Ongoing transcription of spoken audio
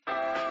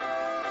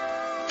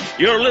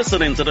You're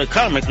listening to the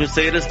Comic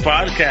Crusaders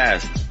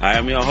podcast. I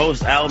am your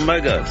host, Al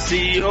Mega,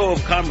 CEO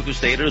of Comic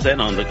Crusaders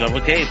and Undercover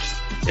Capes.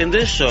 In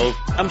this show,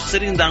 I'm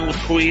sitting down with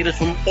creators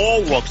from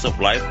all walks of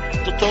life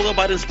to talk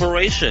about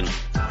inspiration,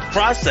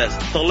 process,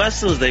 the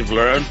lessons they've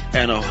learned,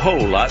 and a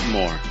whole lot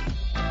more.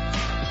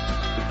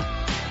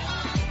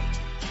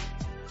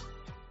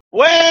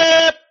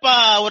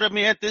 Wepa! What up,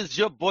 man? This is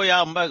your boy,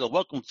 Al Mega.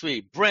 Welcome to a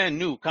brand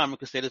new Comic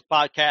Crusaders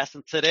podcast.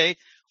 And today,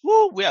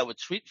 we have a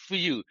treat for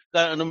you.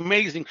 Got an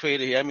amazing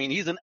creator here. I mean,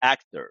 he's an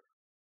actor,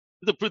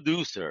 he's a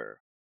producer,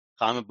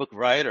 comic book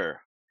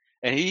writer,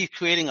 and he's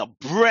creating a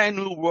brand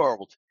new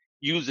world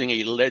using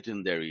a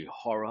legendary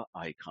horror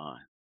icon.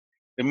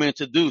 Let me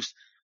introduce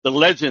the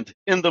legend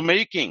in the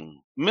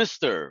making,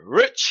 Mr.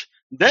 Rich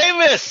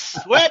Davis.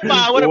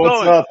 Wepa, what up,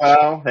 What's up,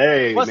 Al?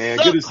 Hey, What's man,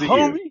 up, good to see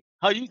homie? you.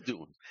 How you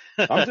doing?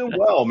 I'm doing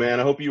well, man.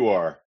 I hope you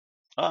are.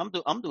 I'm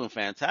doing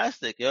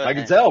fantastic. Yeah. I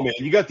can tell, man.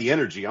 You got the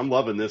energy. I'm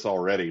loving this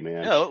already,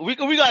 man. Yeah, we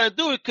got to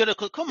do it.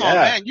 Come on,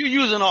 man. You're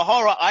using a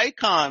horror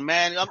icon,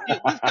 man.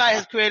 This guy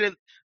has created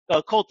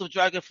Cult of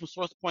Dragon from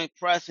Source Point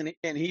Press,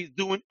 and he's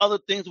doing other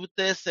things with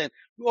this. And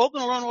we're all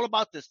going to learn all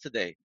about this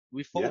today.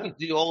 Before we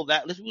do all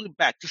that, let's really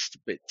back just a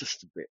bit,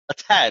 a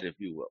tad, if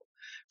you will.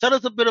 Tell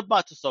us a bit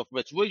about yourself,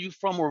 Rich. Where you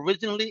from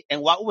originally,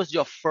 and what was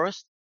your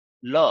first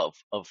love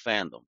of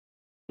fandom?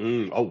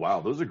 Oh,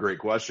 wow. Those are great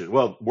questions.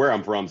 Well, where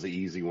I'm from is the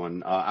easy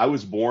one. I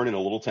was born in a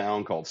little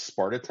town called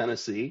Sparta,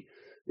 Tennessee.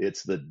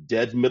 It's the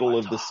dead middle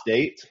of the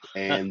state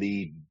and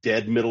the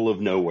dead middle of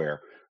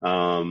nowhere.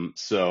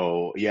 It's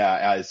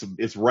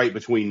right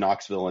between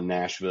Knoxville and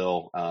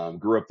Nashville.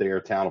 Grew up there,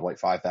 a town of like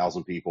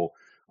 5,000 people.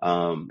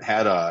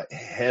 Had a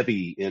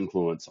heavy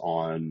influence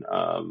on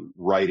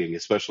writing,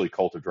 especially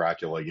Cult of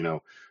Dracula.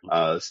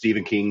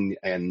 Stephen King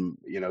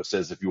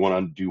says if you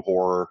want to do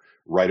horror,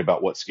 write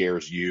about what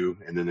scares you.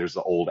 And then there's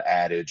the old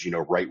adage,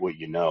 write what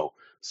you know.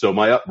 So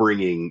my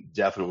upbringing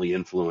definitely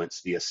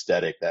influenced the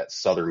aesthetic, that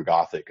Southern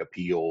Gothic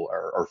appeal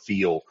or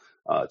feel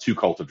to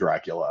Cult of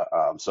Dracula.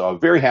 So I'm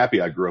very happy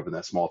I grew up in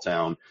that small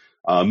town.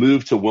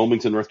 Moved to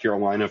Wilmington, North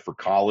Carolina for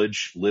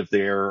college, lived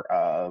there,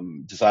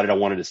 decided I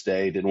wanted to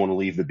stay, didn't want to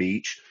leave the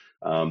beach.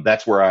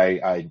 That's where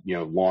I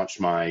launched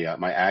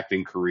my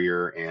acting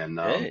career, and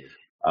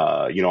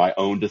I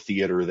owned a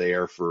theater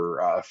there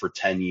for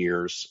 10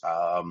 years.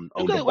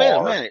 Wait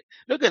a minute.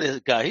 Look at this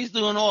guy. He's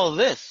doing all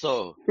this.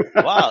 So,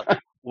 wow.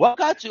 What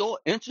got you all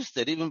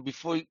interested even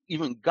before you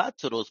even got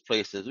to those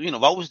places?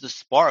 What was the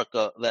spark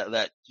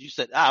that you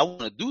said, I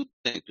want to do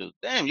things?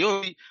 Damn,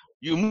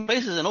 you move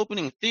places and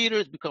opening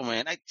theaters, becoming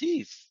an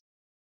actor.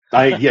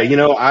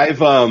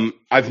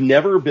 I've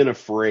never been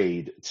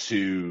afraid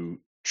to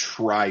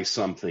try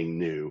something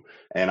new,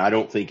 and I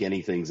don't think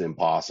anything's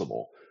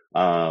impossible.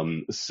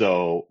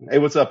 So, hey,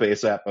 what's up,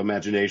 ASAP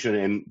Imagination?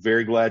 And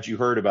very glad you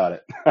heard about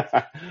it.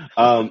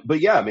 But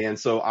yeah, man,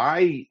 so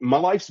my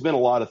life's been a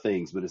lot of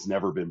things, but it's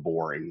never been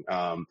boring.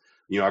 I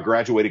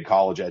graduated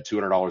college, I had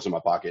 $200 in my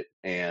pocket,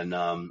 and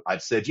I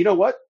said, you know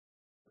what?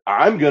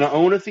 I'm going to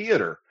own a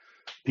theater.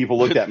 People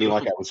looked at me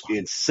like I was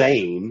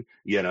insane,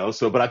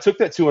 but I took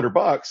that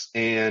 $200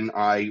 and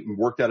I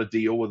worked out a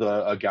deal with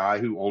a guy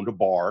who owned a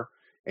bar,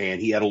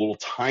 and he had a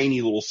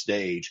tiny little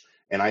stage.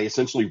 And I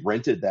essentially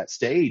rented that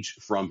stage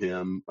from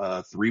him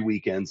 3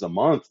 weekends a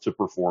month to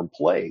perform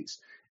plays.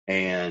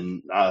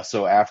 And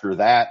so after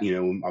that,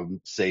 I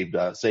saved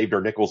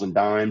our nickels and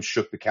dimes,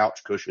 shook the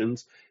couch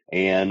cushions,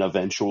 and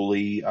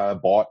eventually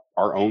bought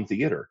our own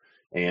theater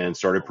and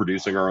started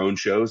producing our own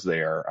shows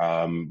there.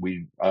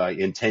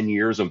 In 10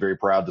 years, I'm very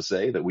proud to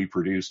say that we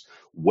produced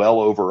well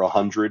over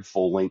 100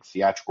 full-length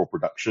theatrical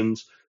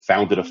productions,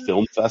 founded a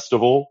film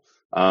festival,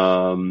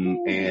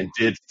 and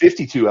did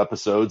 52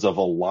 episodes of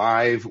a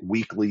live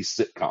weekly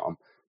sitcom.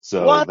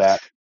 So what?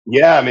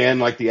 man,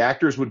 like the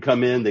actors would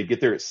come in, they'd get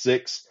there at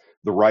 6.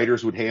 The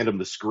writers would hand them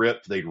the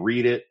script. They'd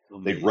read it.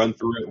 They'd run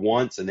through it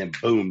once, and then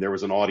boom, there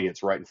was an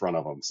audience right in front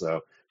of them.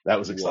 So that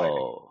was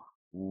exciting.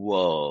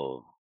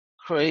 Whoa.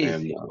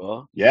 Crazy,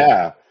 bro.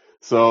 Yeah.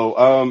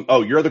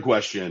 So, your other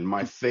question,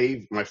 my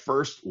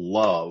first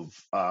love,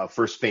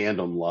 first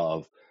fandom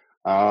love.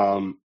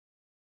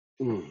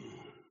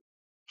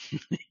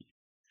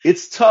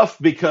 It's tough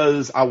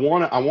because I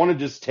want to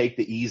just take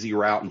the easy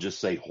route and just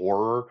say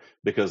horror,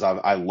 because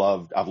I've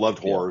loved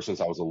horror since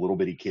I was a little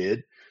bitty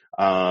kid.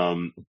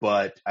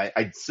 But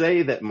I'd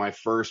say that my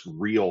first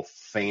real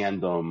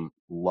fandom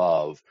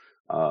love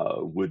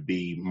would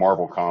be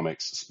Marvel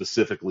Comics,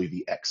 specifically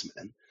the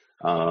X-Men.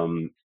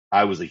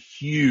 I was a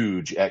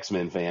huge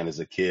X-Men fan as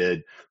a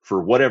kid.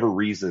 For whatever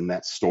reason,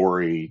 that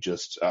story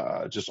just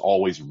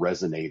always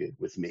resonated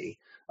with me.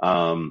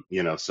 So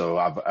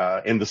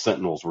and the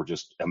Sentinels were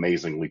just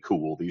amazingly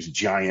cool. These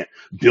giant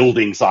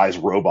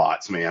building-sized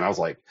robots, man. I was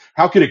like,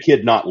 how could a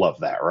kid not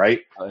love that,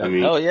 right? I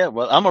mean, oh yeah.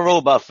 Well, I'm a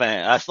robot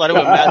fan. I started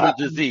with Master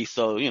Disease,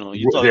 so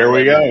there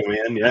we go,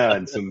 man. Yeah,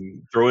 and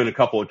throw in a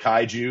couple of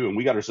kaiju, and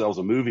we got ourselves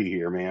a movie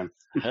here, man.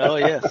 Hell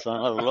yes, I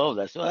love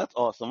that. So that's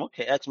awesome.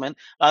 Okay, X-Men.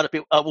 A lot of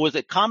people. Was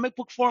it comic comic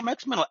book form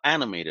X-Men or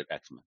animated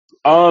X-Men?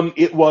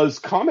 It was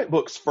comic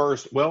books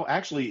first. Well,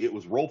 actually, it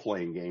was role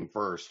playing game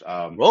first.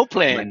 Role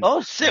playing. When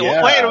Oh shit! Wait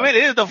a yeah, minute.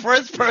 It is the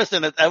first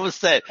person that ever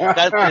said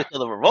that's based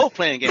on a role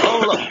playing game.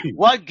 Hold up.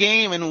 What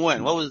game and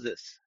when? What was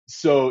this?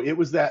 so it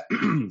was that.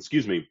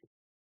 Excuse me,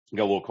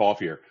 got a little cough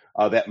here.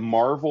 That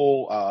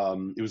Marvel,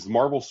 it was the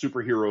Marvel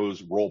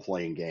superheroes role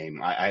playing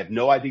game. I have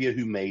no idea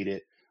who made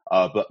it,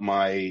 but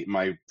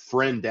my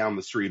friend down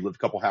the street lived a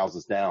couple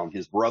houses down.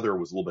 His brother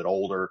was a little bit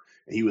older,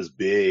 and he was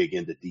big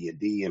into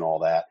D and all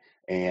that.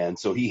 And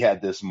so he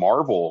had this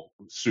Marvel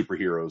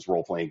superheroes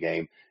role playing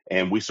game,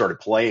 and we started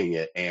playing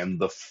it. And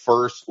the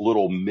first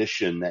little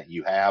mission that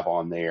you have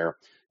on there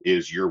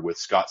is you're with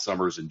Scott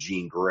Summers and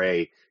Jean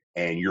Grey,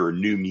 and you're a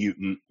new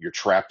mutant. You're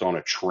trapped on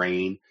a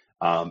train,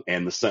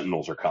 and the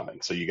Sentinels are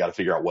coming. So you got to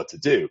figure out what to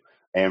do.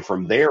 And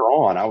from there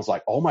on, I was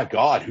like, oh my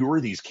God, who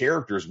are these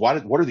characters?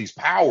 What are these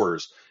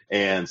powers?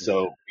 And Yeah.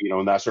 so,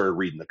 and I started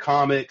reading the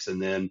comics,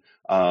 and then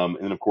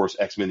of course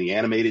X-Men the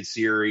animated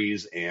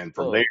series, and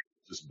from there, Oh,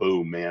 just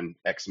boom, man,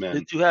 X-Men.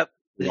 did you have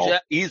You did you know,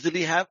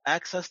 easily have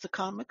access to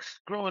comics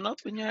growing up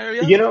in your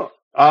area? you know,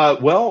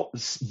 well,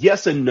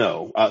 yes and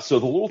no. So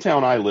the little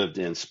town I lived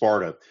in,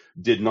 Sparta,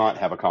 did not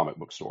have a comic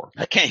book store,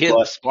 I can't hear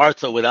but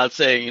Sparta without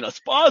saying,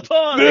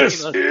 Sparta.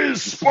 this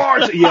is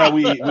Sparta. Yeah,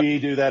 we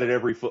do that at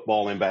every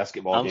football and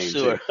basketball I'm game too.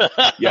 sure.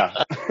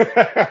 Yeah.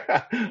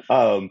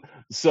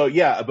 So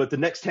yeah, but the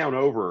next town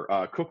over,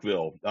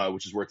 Cookeville,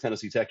 which is where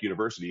Tennessee Tech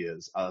University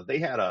is, they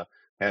had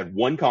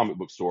one comic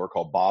book store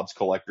called Bob's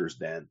Collector's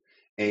Den,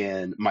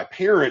 and my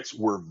parents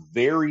were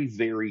very,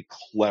 very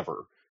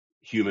clever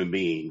human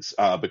beings,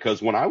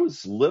 because when I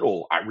was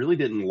little, I really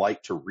didn't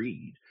like to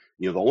read.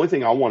 The only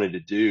thing I wanted to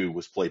do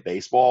was play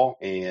baseball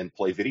and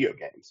play video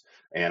games,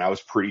 and I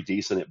was pretty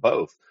decent at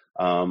both.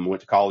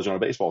 Went to college on a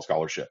baseball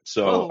scholarship.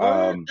 Oh, So,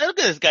 word. Look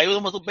at this guy. He was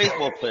almost a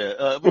baseball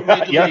player.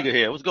 Major yeah, leaguer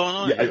here. What's going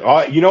on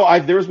yeah.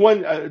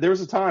 here? There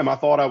was a time I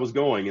thought I was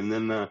going, and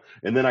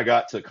then I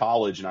got to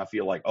college, and I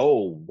feel like,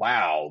 oh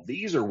wow,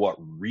 these are what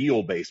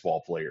real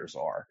baseball players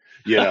are.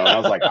 And I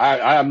was like,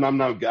 I'm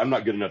not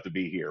good enough to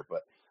be here.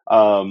 But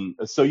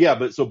so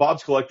yeah, so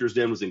Bob's Collector's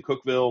Den was in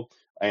Cookeville,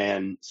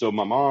 and so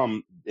my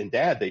mom and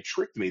dad, they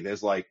tricked me.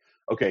 There's like,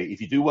 okay,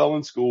 if you do well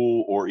in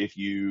school, or if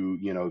you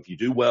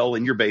do well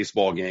in your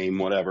baseball game,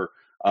 whatever,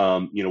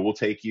 we'll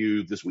take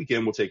you this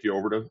weekend. We'll take you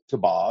over to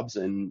Bob's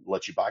and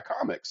let you buy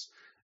comics.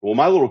 Well,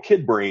 my little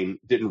kid brain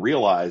didn't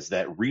realize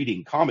that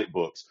reading comic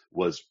books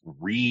was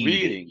reading.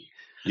 Reading.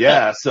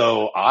 Yeah,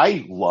 so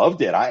I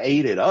loved it. I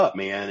ate it up,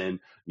 man. And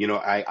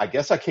I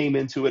guess I came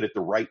into it at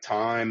the right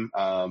time.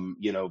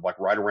 Like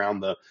right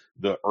around the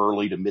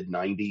early to mid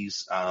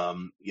 '90s.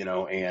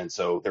 And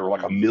so there were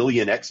like a Mhm.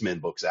 million X-Men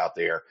books out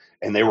there,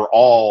 and they were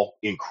all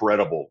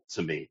incredible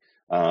to me.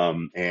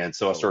 And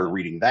so I Oh, started wow.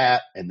 reading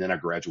that, and then I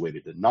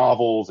graduated to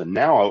novels, and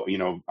now,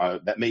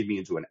 that made me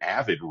into an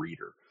avid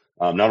reader.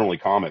 Not only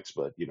comics,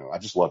 but I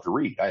just love to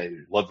read. I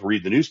love to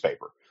read the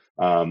newspaper.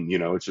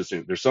 It's just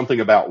there's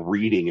something about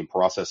reading and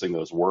processing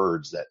those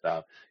words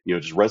that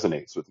just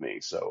resonates with me.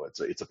 So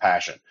it's a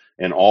passion,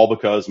 and all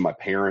because my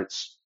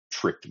parents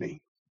tricked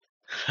me.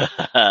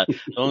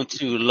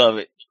 Don't you love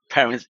it?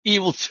 Parents'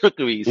 evil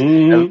trickeries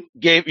have Hmm.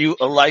 gave you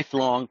a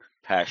lifelong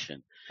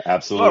passion. All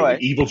Absolutely,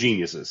 right. evil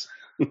geniuses.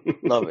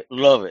 Love it.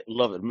 Love it.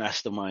 Love it.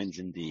 Masterminds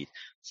indeed.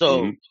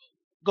 So Hmm.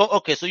 go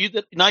okay, so you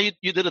did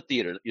a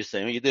theater, you're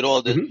saying. You did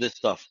all Hmm. this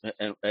stuff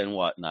and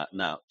whatnot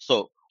now.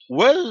 So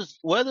where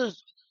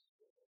does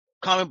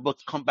comic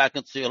books come back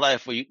into your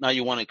life where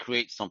you want to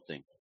create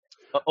something?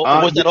 Uh,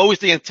 Was that always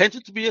the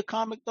intention to be a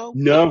comic though?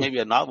 no, Maybe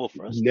a novel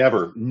first?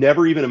 never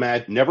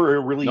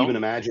really even No?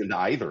 imagined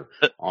either.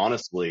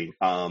 Honestly,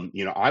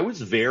 I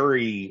was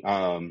very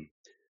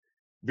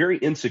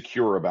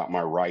insecure about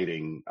my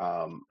writing,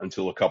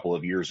 until a couple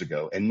of years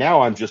ago, and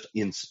now I'm just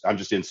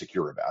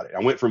insecure about it.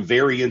 I went from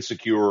very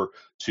insecure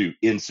to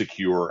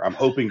insecure. I'm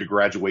hoping to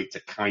graduate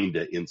to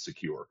kinda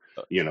insecure.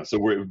 So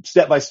we're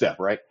step by step,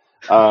 right?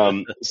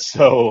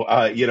 So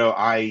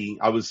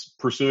I was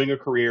pursuing a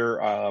career,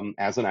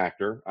 as an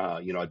actor.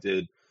 I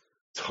did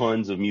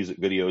tons of music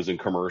videos and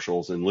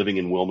commercials, and living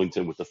in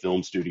Wilmington with the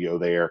film studio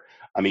there.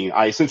 I mean,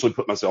 I essentially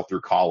put myself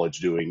through college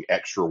doing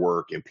extra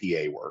work and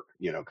PA work,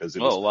 because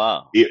Oh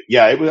wow.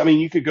 it was, I mean,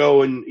 you could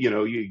go and,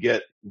 you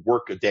get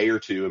work a day or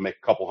two and make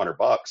a couple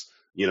 $100,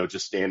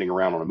 just standing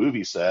around on a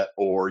movie set,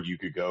 or you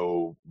could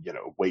go,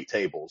 wait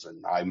tables.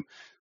 And I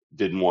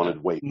didn't want Yeah.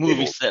 to wait Movie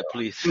tables. set,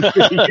 please.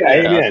 Yeah,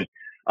 Yeah.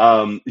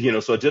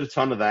 amen. So I did a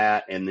ton of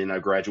that, and then I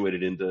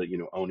graduated into,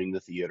 owning the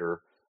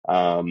theater.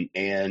 And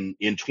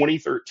in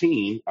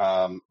 2013,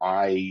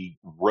 I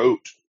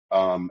wrote,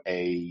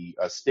 a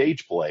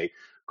stage play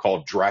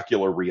called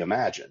Dracula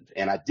Reimagined,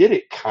 and I did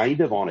it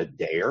kind of on a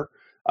dare,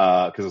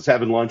 because I was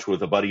having lunch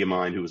with a buddy of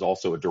mine who was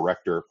also a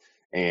director,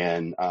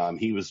 and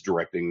he was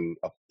directing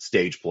a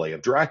stage play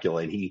of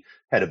Dracula, and he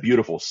had a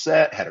beautiful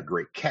set, had a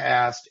great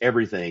cast,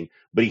 everything,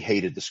 but he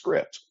hated the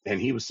script. And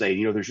he was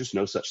saying, there's just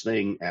no such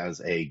thing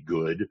as a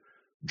good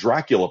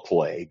Dracula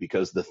play,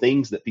 because the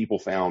things that people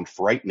found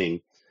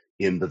frightening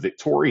in the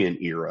Victorian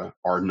era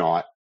are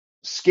not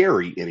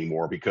scary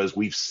anymore because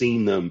we've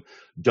seen them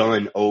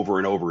done over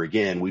and over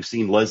again. We've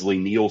seen Leslie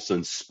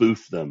Nielsen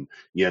spoof them.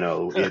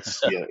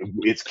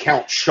 It's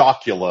Count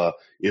Chocula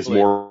is Wait,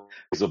 more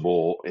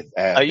visible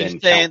are you than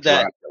Count saying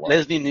that Dracula.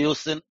 Leslie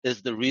Nielsen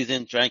is the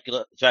reason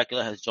Dracula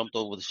has jumped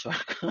over the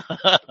shark?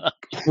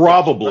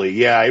 Probably,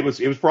 yeah. It was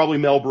probably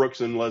Mel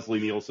Brooks and Leslie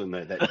Nielsen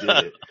that did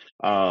it.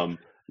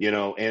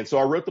 And so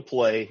I wrote the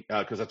play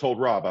because I told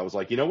Rob, I was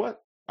like, you know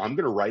what? I'm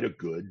going to write a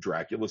good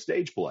Dracula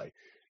stage play.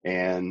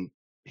 And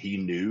he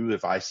knew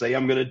if I say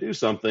I'm going to do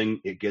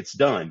something, it gets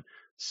done.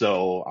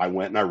 So I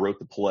went and I wrote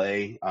the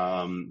play.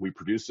 We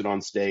produced it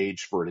on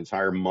stage for an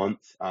entire month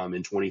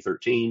in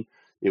 2013.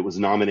 It was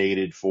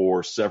nominated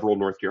for several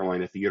North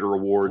Carolina Theater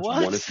Awards,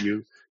 won a What?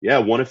 few. Yeah,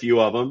 won a few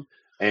of them.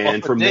 And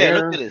Off a from dare,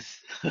 look at there, this.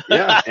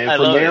 yeah, and I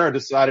from love it. there, I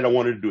decided I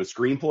wanted to do a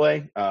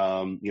screenplay.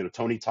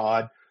 Tony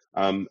Todd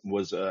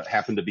was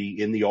happened to be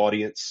in the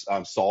audience,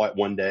 saw it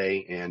one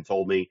day, and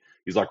told me,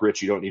 he's like,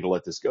 Rich, you don't need to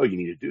let this go. You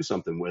need to do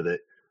something with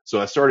it. So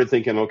I started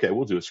thinking, okay,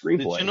 we'll do a Did you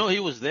screenplay. know he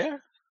was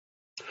there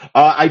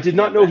I did in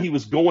the not know event? he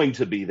was going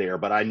to be there,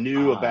 but I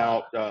knew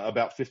Ah,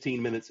 about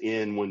 15 minutes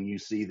in when you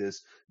see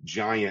this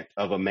giant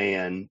of a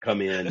man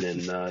come in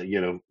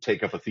and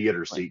take up a theater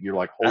like seat, and you're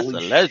like, that's holy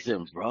a shit.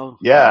 legend, bro.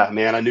 Yeah,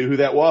 man, I knew who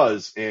that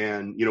was,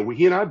 and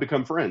he and I have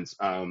become friends.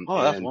 Oh,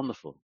 that's And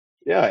wonderful.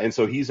 Yeah, and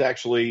so he's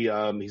actually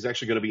going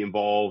to be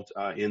involved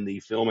in the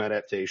film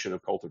adaptation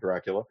of Cult of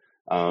Dracula.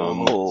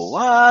 Um, Oh,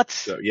 what?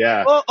 so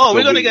yeah, Oh, so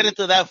we're gonna get we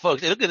into that,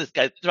 folks. Look at this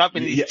guy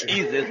dropping these yeah,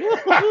 teasers.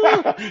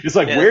 Woo-hoo-hoo. it's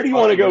like, Yeah, where that's do you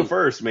want to awesome go news.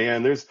 first,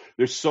 man? There's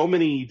so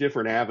many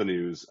different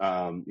avenues,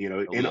 Oh, and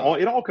yeah,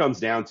 it all comes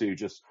down to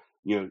just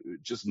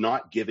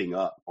not giving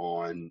up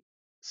on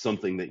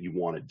something that you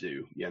want to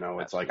do.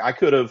 It's like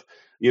absolutely.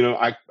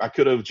 I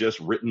could have just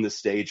written the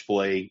stage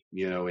play,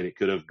 and it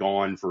could have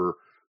gone for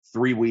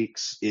 3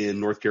 weeks in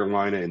North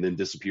Carolina and then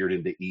disappeared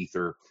into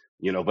ether.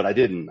 But I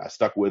didn't. I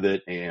stuck with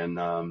it, and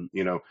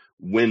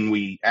when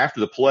we after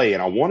the play,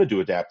 and I wanted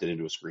to adapt it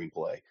into a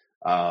screenplay.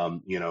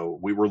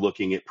 We were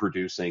looking at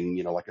producing,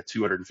 like a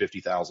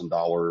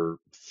 $250,000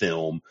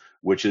 film,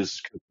 which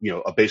is,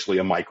 basically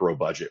a micro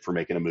budget for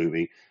making a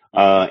movie. Hmm.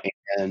 Uh,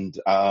 and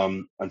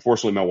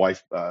Unfortunately, my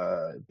wife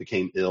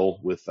became ill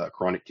with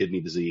chronic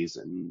kidney disease,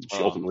 and she Oh,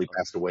 I'm ultimately sorry.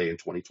 passed away in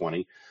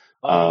 2020.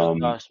 Oh my Um,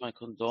 gosh, my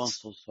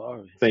condolences. So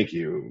sorry. thank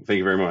you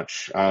very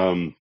much.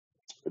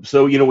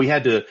 So we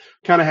had to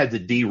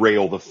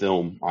derail the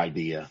film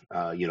idea,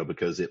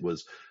 because it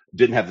was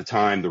didn't have the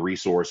time, the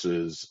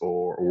resources,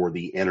 or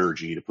the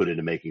energy to put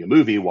into making a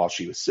movie while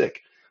she was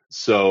sick.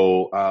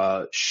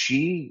 So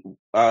she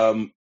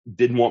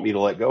didn't want me to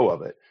let go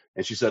of it,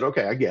 and she said,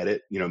 okay, I get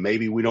it,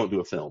 maybe we don't do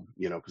a film,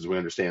 because we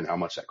understand how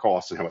much that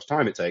costs and how much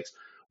time it takes,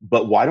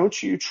 but why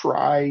don't you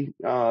try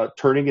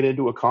turning it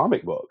into a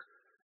comic book?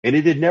 And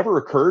it had never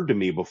occurred to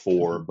me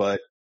before,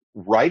 but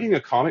writing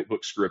a comic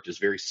book script is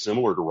very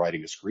similar to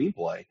writing a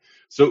screenplay.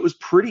 So it was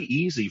pretty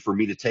easy for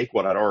me to take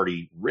what I'd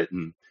already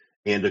written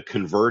and to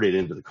convert it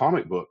into the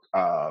comic book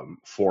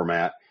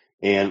format.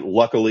 And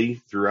luckily,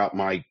 throughout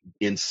my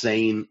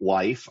insane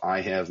life,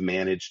 I have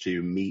managed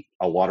to meet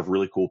a lot of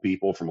really cool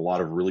people from a lot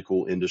of really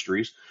cool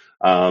industries.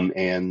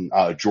 And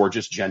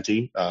Georges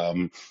Genti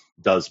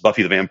does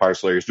Buffy the Vampire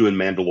Slayer, is doing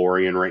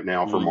Mandalorian right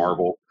now for Mm.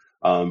 Marvel.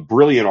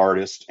 Brilliant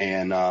artist.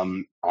 And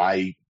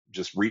I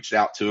just reached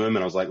out to him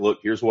and I was like, look,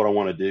 here's what I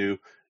want to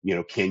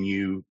do. Can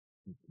you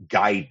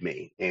guide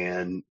me?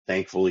 And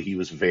thankfully, he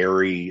was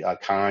very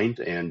kind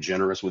and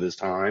generous with his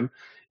time.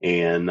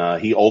 And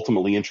he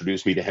ultimately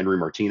introduced me to Henry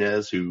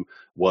Martinez, who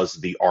was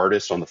the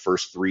artist on the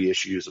first 3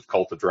 issues of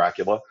Cult of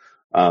Dracula.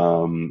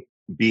 Um,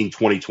 Being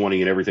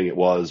 2020 and everything it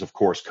was, of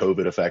course,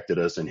 COVID affected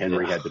us, and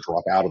Henry Yeah. had to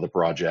drop out of the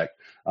project.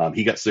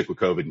 He got sick with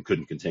COVID and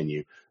couldn't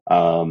continue.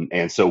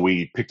 And so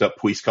we picked up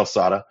Puis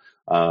Calzada,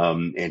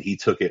 and he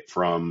took it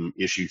from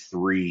issue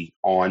 3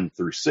 on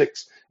through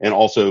 6, and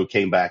also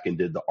came back and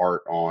did the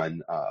art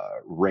on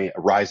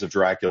Rise of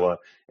Dracula.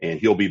 And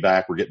he'll be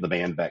back. We're getting the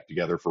band back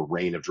together for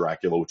Reign of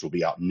Dracula, which will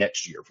be out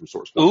next year from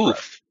Source Point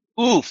Press.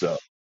 Oof. So, Oof.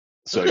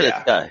 so Look at this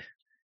yeah, guy.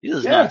 He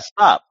does not yeah.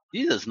 stop.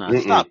 He does not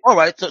Mm-mm. stop. All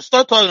right, so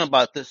start talking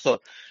about this. So,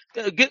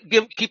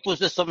 keep us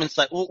just some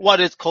insight. What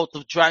is Cult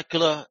of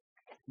Dracula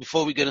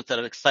before we get into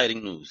that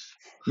exciting news?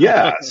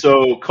 Yeah,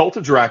 so Cult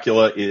of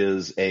Dracula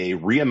is a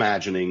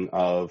reimagining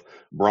of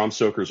Bram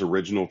Stoker's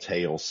original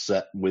tale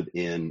set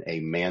within a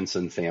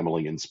Manson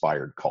family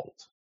inspired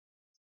cult.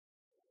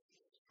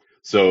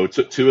 So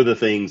took two of the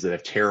things that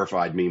have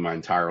terrified me my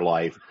entire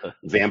life,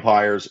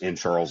 vampires and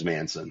Charles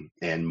Manson,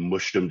 and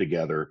mushed them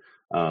together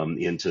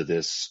into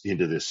this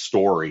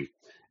story.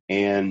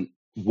 And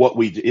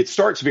it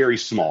starts very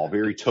small,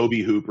 very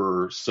Toby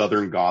Hooper,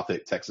 Southern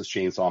Gothic, Texas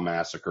Chainsaw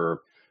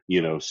Massacre.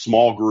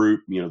 Small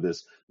group.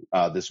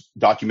 This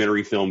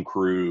documentary film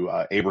crew,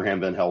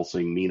 Abraham Van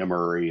Helsing, Mina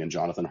Murray, and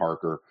Jonathan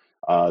Harker.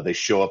 They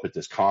show up at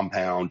this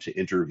compound to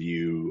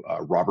interview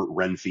Robert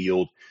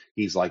Renfield.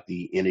 He's like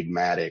the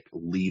enigmatic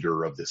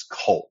leader of this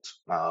cult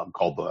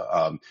called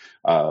the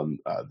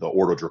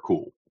Ordo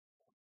Dracul.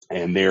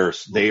 and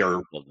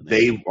Ooh, love the name.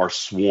 they are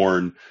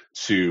sworn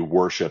to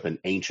worship an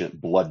ancient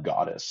blood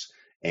goddess.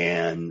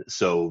 And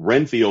so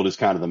Renfield is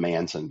kind of the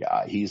Manson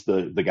guy. He's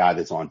the guy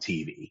that's on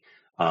TV.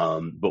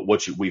 But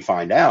we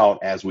find out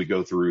as we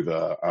go through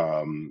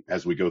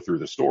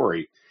the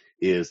story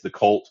is the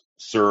cult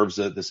serves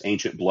this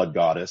ancient blood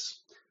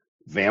goddess.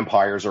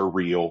 Vampires are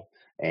real,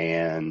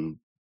 and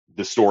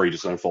the story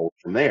just unfolds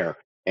from there.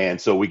 And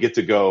so we get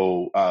to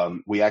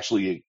go. We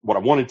actually, what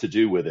I wanted to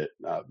do with it,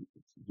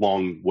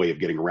 long way of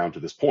getting around to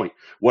this point.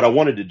 What I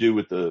wanted to do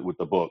with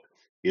the book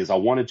is I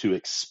wanted to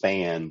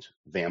expand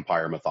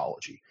vampire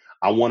mythology.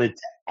 I wanted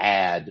to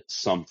add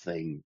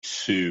something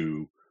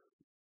to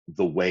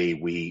the way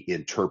we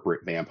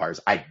interpret vampires.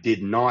 I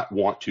did not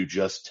want to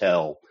just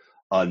tell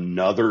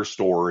another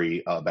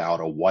story about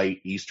a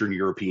white Eastern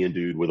European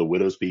dude with a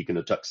widow's peak and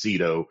a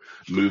tuxedo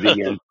moving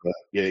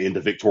into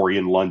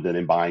Victorian London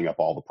and buying up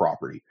all the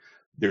property.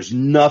 There's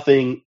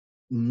nothing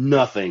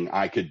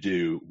I could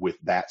do with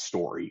that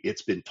story.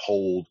 It's been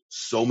told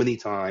so many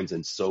times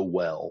and so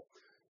well.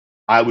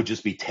 I would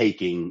just be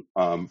taking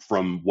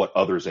from what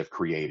others have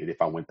created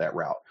if I went that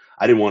route.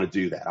 I didn't want to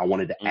do that. I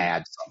wanted to Mm,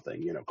 add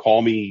something.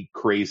 Call me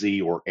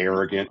crazy or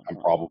arrogant. I'm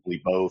probably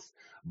both,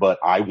 but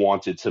I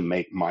wanted to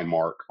make my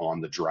mark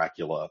on the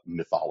Dracula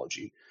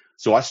mythology.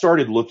 So I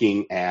started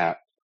looking at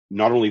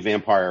not only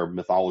vampire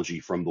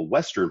mythology from the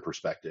Western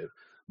perspective,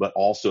 but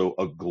also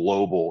a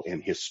global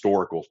and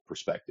historical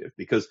perspective,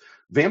 because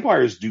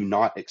vampires do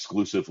not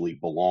exclusively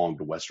belong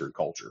to Western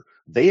culture.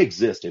 They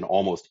exist in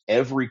almost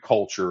every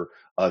culture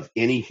of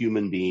any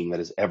human being that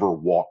has ever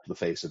walked the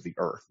face of the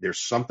earth. There's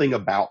something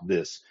about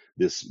this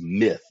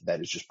myth that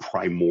is just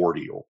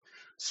primordial.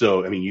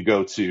 So, I mean, you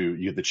have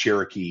the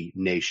Cherokee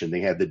Nation,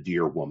 they have the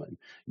Deer Woman.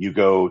 You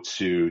go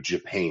to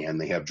Japan,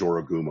 they have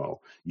Jorogumo.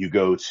 You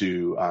go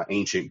to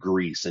ancient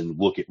Greece and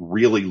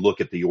really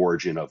look at the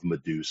origin of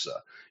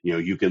Medusa.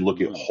 You can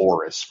look at mm,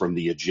 Horus from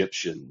the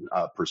Egyptian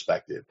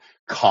perspective,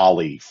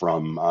 Kali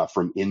from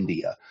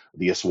India,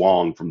 the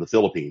Aswang from the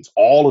Philippines.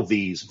 All of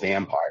these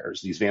vampire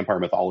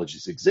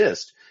mythologies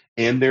exist,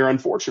 and they're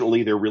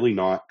really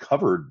not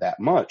covered that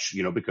much,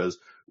 because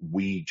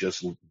we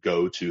just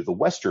go to the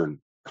Western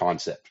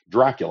concept,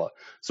 Dracula.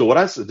 So what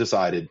I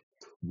decided,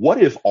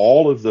 what if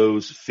all of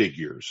those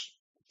figures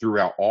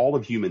throughout all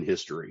of human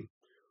history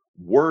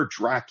were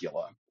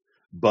Dracula,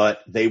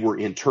 but they were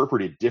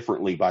interpreted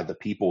differently by the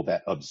people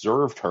that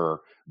observed her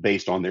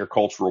based on their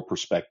cultural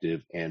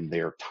perspective and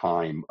their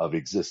time of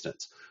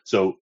existence.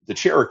 So the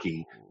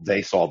Cherokee,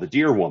 they saw the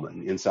Deer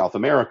Woman. In South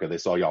America, they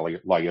saw La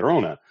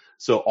Llorona.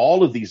 So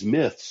all of these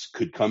myths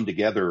could come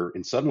together,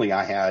 and suddenly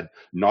I had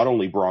not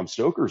only Bram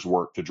Stoker's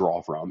work to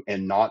draw from,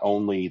 and not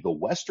only the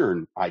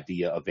Western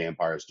idea of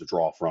vampires to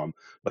draw from,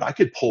 but I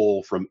could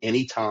pull from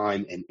any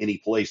time and any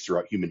place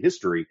throughout human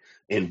history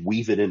and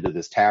weave it into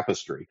this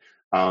tapestry.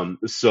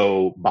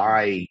 So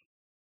by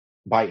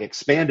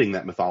expanding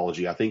that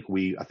mythology, I think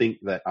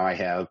that I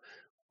have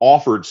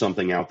offered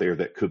something out there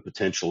that could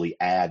potentially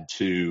add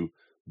to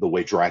the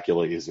way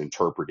Dracula is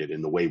interpreted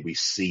and the way we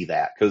see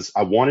that. Because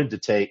I wanted to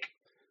take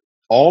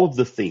all of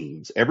the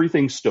themes,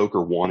 everything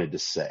Stoker wanted to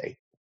say,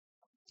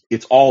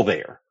 it's all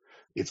there.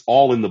 It's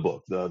all in the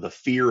book. The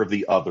fear of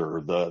the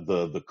other,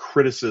 the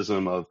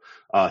criticism of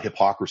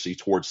hypocrisy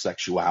towards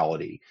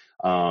sexuality.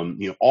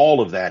 All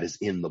of that is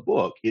in the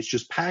book. It's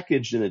just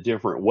packaged in a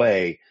different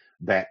way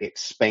that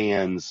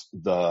expands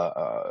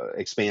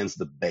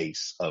the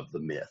base of the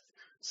myth.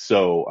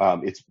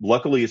 So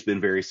it's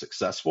been very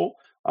successful.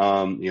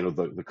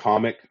 The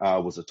comic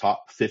was a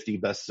top 50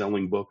 best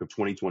selling book of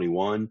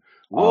 2021.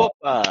 whoop,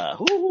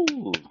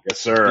 whoo, Yes,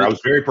 sir. I was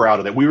beautiful. very proud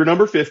of that. We were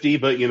number 50,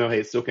 but hey,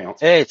 it still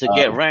counts. Hey, to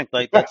get Um, ranked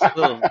like that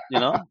still,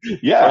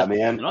 yeah, first,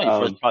 man.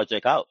 your first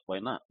project out. Why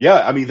not?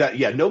 Yeah, I mean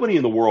nobody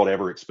in the world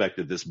ever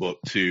expected this book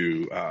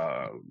to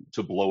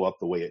blow up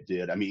the way it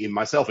did. I mean,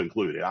 myself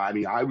included. I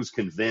mean, I was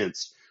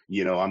convinced,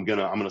 I'm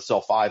gonna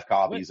sell 5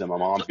 copies and my So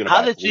mom's gonna how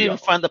buy did you 3 even of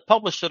them. find the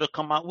publisher to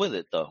come out with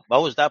it, though?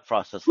 What was that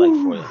process like for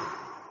Whew. you?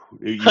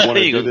 You want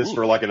to He do goes, this ooh.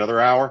 for like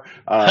another hour?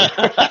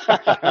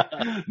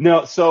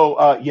 No,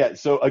 yeah.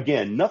 So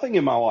again, nothing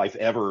in my life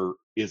ever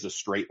is a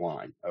straight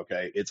line.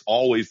 Okay, it's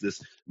always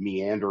this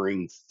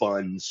meandering,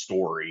 fun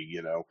story.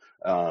 You're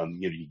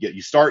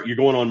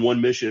going on one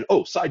mission.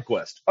 Oh, side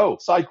quest. Oh,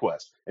 side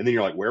quest, and then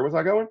you're like, where was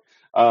I going?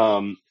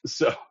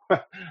 So,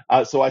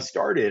 so I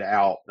started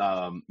out.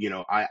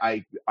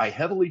 I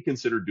heavily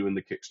considered doing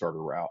the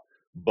Kickstarter route,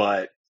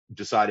 but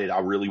decided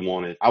I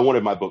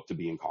wanted my book to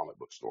be in comic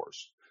book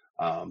stores.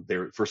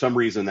 There, for some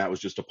reason, that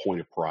was just a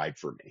point of pride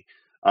for me.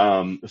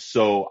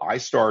 So I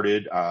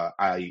started.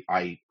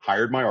 I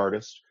hired my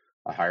artist,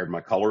 I hired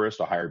my colorist,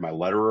 I hired my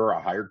letterer,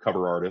 I hired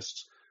cover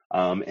artists,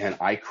 and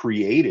I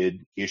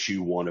created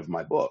issue 1 of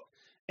my book.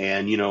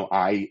 And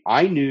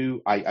I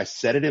knew I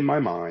set it in my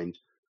mind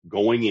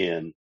going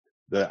in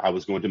that I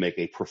was going to make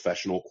a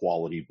professional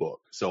quality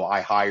book. So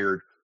I hired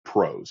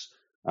pros.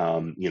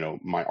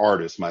 My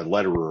artist, my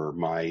letterer,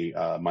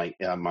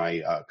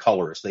 my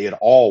colorist. They had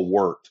all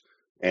worked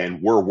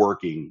and we're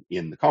working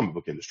in the comic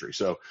book industry.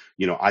 So,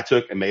 I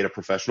took and made a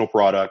professional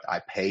product. I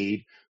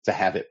paid to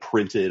have it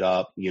printed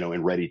up,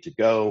 and ready to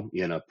go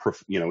in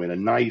in a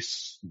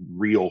nice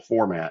real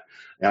format.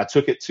 And I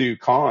took it to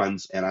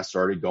cons and I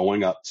started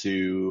going up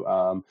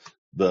to,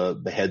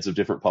 the heads of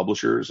different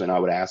publishers, and I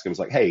would ask them, it's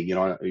like, hey,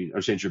 I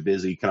understand you're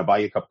busy. Can I buy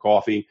you a cup of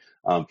coffee?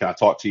 Can I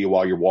talk to you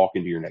while you're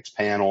walking to your next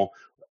panel?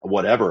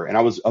 Whatever. And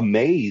I was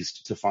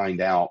amazed to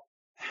find out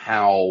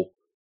how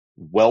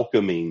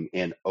welcoming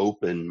and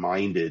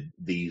open-minded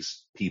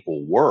these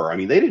people were. I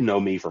mean, they didn't know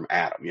me from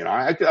Adam.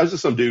 I was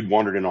just some dude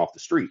wandering off the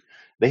street.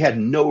 They had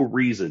no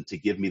reason to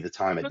give me the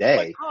time of Look at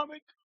my day,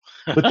 comic.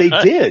 but they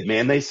did,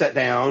 man. They sat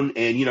down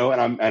and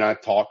I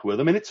talked with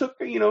them, and it took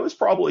it was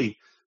probably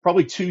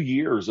 2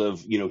 years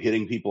of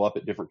hitting people up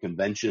at different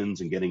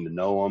conventions and getting to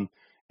know them.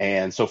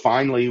 And so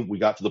finally we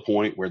got to the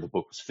point where the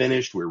book was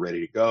finished, we were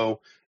ready to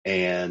go,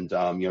 and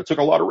it took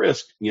a lot of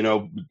risk,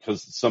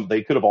 because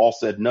they could have all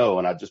said no,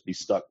 and I'd just be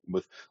stuck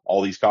with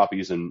all these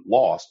copies and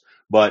lost.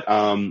 But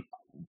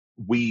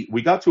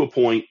we got to a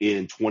point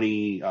in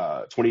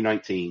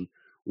 2019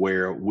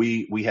 where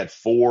we had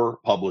four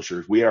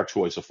publishers. We had our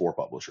choice of four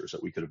publishers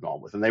that we could have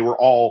gone with, and they were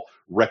all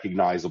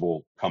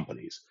recognizable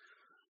companies.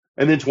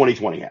 And then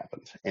 2020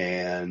 happened,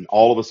 and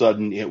all of a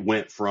sudden it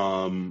went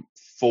from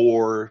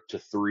 4 to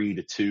 3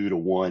 to 2 to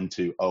 1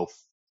 to, oh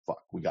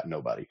fuck, we got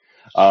nobody.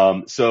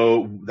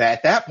 So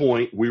at that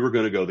point we were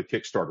going to go the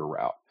Kickstarter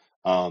route.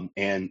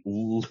 And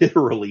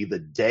literally the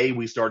day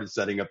we started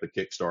setting up the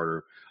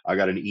Kickstarter, I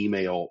got an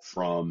email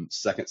from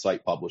Second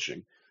Sight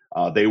Publishing.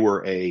 They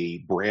were a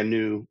brand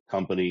new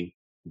company.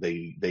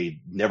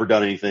 They'd never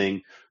done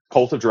anything.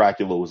 Cult of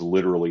Dracula was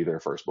literally their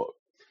first book.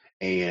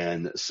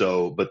 And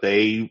so, but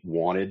they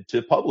wanted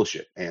to publish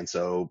it. And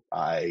so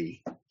I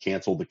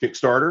canceled the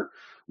Kickstarter,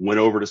 went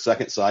over to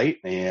Second Sight,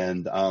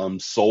 and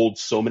sold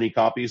so many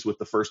copies with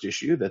the first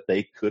issue that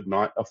they could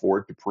not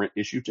afford to print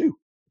issue 2.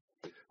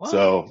 What?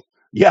 So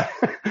yeah,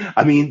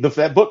 I mean,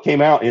 that book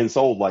came out and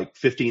sold like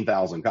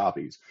 15,000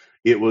 copies.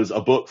 It was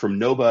a book from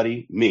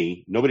nobody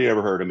had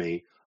ever heard of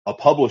me, a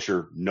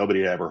publisher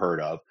nobody had ever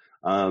heard of.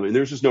 And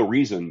there's just no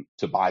reason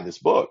to buy this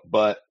book,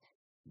 but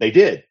they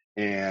did.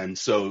 And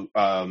so,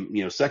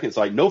 Second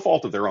Sight, no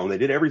fault of their own. They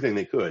did everything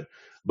they could.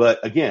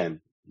 But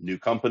again, new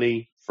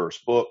company,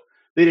 first book,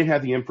 they didn't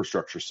have the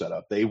infrastructure set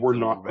up. They were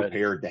not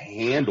prepared to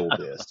handle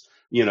this.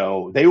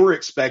 They were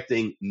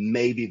expecting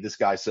maybe this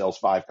guy sells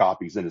 5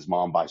 copies and his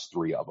mom buys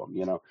 3 of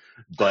them,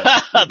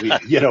 but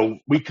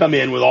we come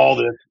in with all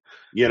this,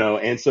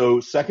 and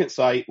so Second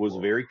Sight was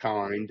very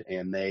kind,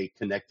 and they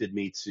connected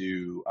me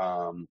to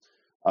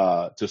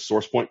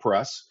SourcePoint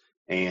Press.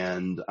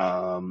 And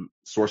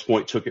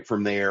SourcePoint took it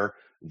from there.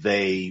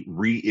 They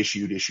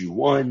reissued issue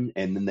 1,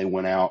 and then they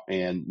went out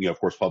and, of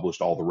course,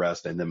 published all the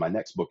rest, and then my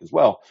next book as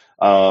well.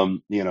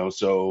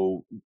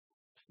 So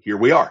here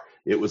we are.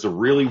 It was a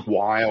really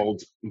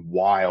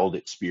wild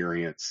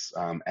experience,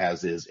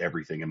 as is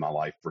everything in my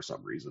life for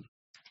some reason.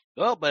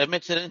 Well, but it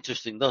makes it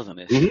interesting, doesn't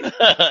it?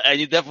 Mm-hmm. And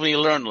you definitely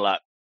learn a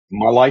lot.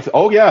 My life.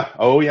 Oh yeah.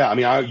 I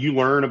mean, you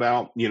learn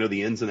about,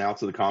 the ins and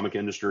outs of the comic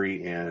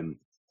industry, and,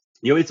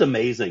 it's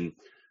amazing.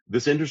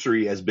 This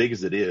industry, as big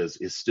as it is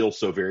still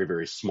so very,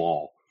 very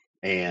small,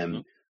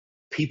 and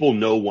people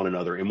know one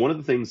another. And one of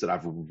the things that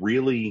I've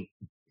really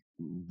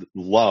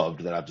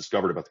loved, that I've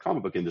discovered about the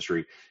comic book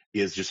industry,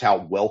 is just how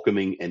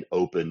welcoming and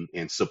open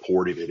and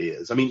supportive it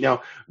is. I mean,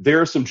 now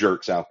there are some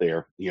jerks out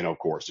there, of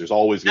course, there's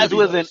always going to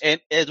be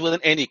as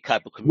within any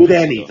type of community.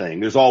 With anything,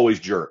 there's always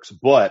jerks,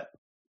 but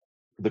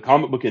the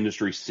comic book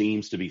industry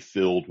seems to be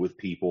filled with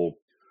people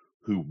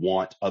who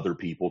want other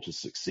people to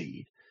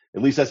succeed.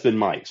 At least that's been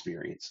my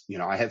experience.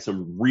 I had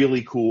some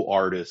really cool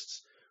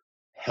artists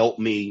help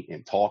me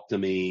and talk to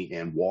me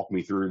and walk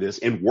me through this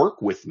and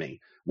work with me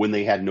when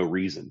they had no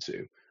reason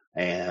to.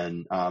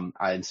 And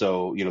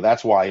so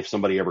that's why if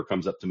somebody ever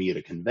comes up to me at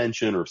a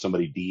convention, or if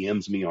somebody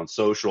DMs me on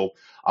social,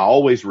 I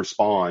always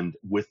respond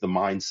with the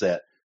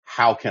mindset,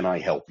 how can I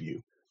help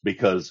you?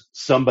 Because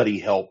somebody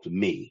helped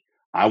me.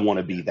 I want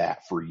to be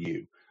that for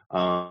you.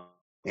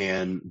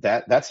 And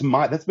that's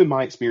been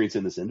my experience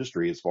in this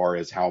industry, as far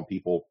as how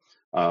people,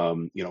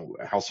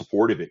 how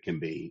supportive it can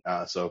be.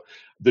 So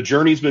the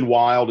journey's been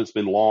wild. It's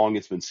been long.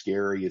 It's been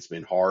scary. It's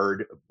been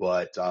hard,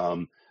 but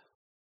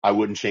I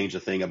wouldn't change a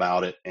thing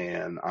about it.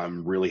 And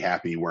I'm really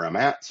happy where I'm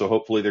at. So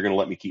hopefully they're going to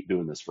let me keep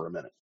doing this for a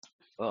minute.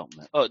 Oh,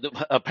 man.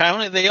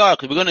 Apparently they are,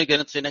 because we're going to get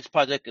into the next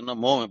project in a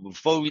moment.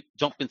 Before we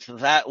jump into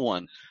that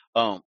one,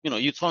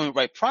 you told me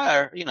right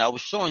prior, I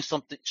was showing you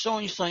something.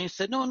 You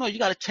said, no, you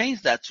got to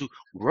change that to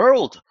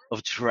World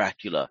of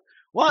Dracula.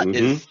 What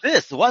is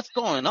this? What's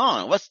going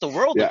on? What's the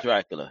World of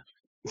Dracula?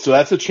 So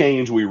that's a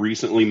change we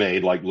recently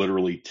made, like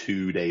literally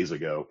 2 days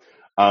ago.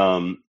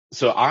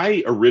 So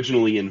I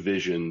originally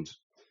envisioned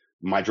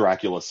my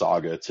Dracula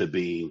saga to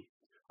be,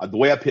 the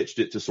way I pitched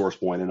it to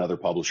SourcePoint and other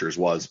publishers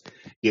was,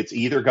 it's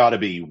either got to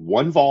be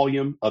 1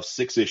 volume of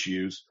 6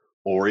 issues,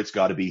 or it's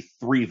got to be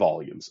 3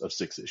 volumes of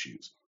 6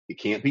 issues. It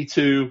can't be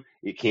 2,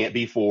 it can't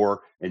be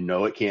 4, and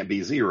no, it can't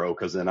be 0,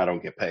 because then I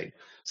don't get paid.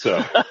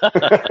 So,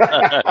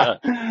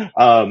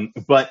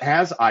 but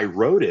as I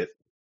wrote it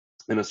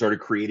and I started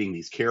creating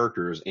these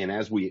characters, and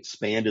as we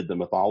expanded the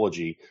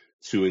mythology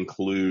to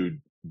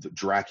include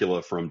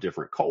Dracula from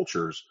different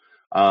cultures,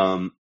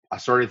 I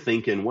started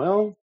thinking,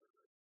 well,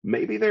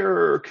 maybe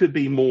there could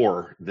be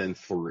more than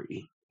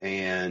three.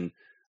 And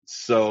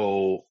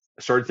so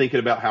I started thinking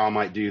about how I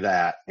might do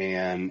that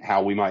and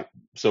how we might.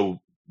 So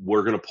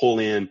we're going to pull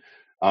in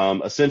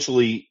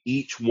essentially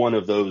each one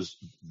of those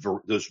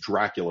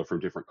Dracula from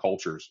different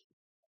cultures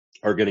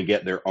are going to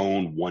get their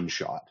own one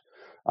shot.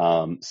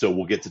 So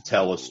we'll get to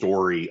tell a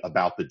story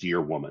about the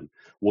Deer Woman.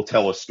 We'll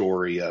tell a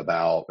story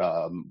about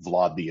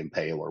Vlad the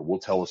Impaler. We'll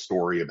tell a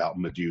story about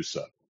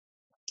Medusa.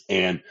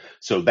 And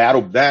so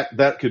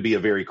that could be a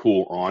very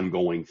cool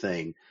ongoing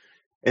thing.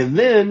 And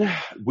then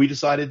we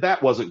decided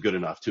that wasn't good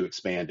enough to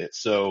expand it.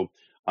 So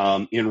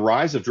in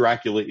Rise of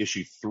Dracula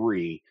issue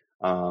 3,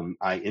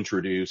 I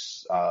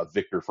introduce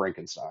Victor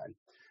Frankenstein.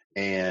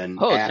 And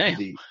Oh, at damn.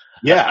 the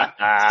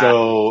yeah,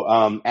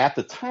 so at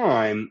the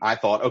time I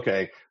thought,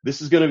 okay,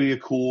 this is going to be a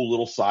cool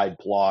little side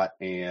plot,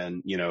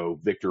 and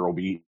Victor will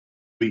be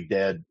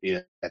dead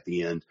at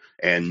the end,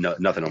 and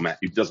nothing will matter.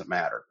 It doesn't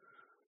matter.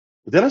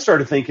 But then I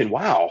started thinking,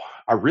 wow,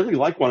 I really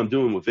like what I'm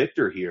doing with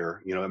Victor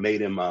here. It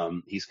made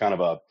him, he's kind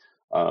of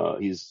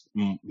he's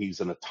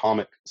an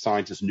atomic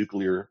scientist,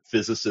 nuclear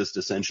physicist,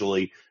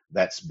 essentially,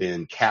 that's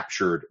been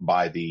captured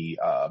by the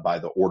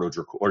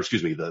Ordo or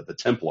excuse me, the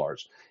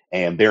Templars,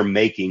 and they're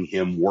making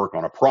him work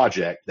on a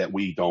project that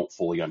we don't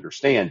fully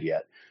understand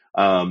yet.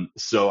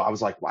 So I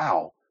was like,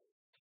 wow,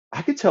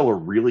 I could tell a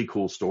really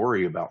cool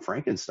story about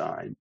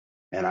Frankenstein,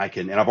 and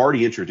I've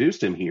already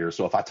introduced him here.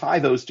 So if I tie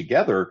those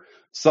together,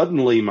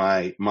 suddenly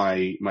my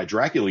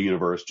Dracula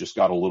universe just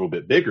got a little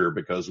bit bigger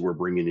because we're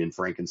bringing in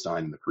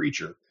Frankenstein and the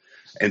creature.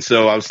 And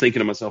so I was thinking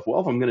to myself,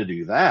 well, if I'm going to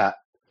do that,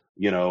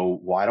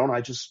 why don't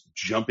I just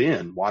jump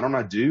in? Why don't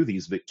I do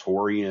these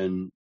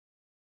Victorian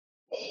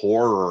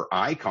horror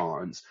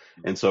icons?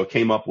 And so I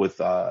came up with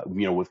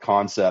with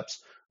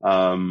concepts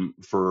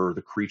for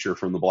the creature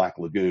from the Black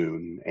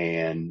Lagoon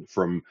and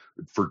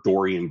for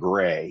Dorian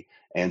Gray.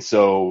 And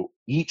so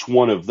each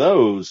one of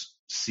those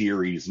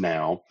series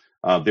now,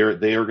 they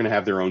are going to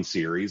have their own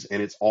series,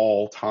 and it's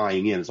all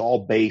tying in. It's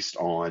all based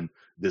on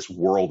this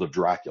world of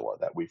Dracula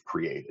that we've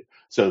created.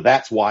 So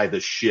that's why the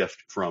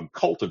shift from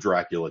Cult of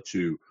Dracula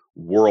to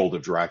World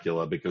of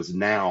Dracula, because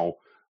now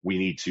we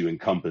need to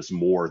encompass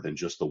more than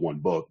just the one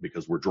book,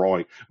 because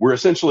we're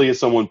essentially, as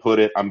someone put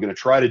it, I'm going to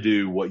try to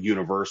do what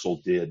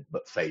Universal did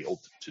but failed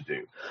to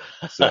do.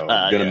 So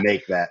I'm going Yeah.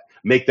 to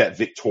make that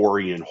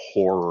Victorian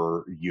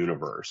horror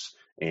universe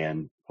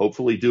and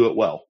hopefully do it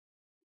well.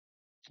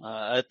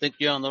 I think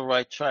you're on the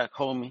right track,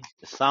 homie.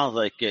 It sounds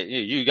like it.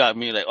 You got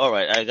me like, all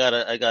right, I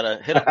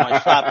gotta hit up my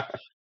shop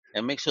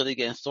and make sure they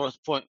get in source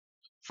point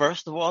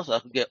first of all, so I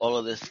can get all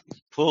of this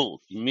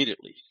pulled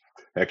immediately.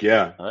 Heck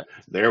yeah. All right.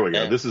 There we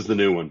go. And This is the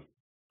new one.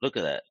 look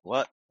at that.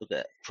 What? Look at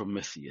that.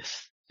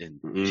 Prometheus in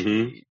Mm-hmm.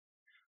 chain.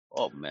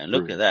 Oh man,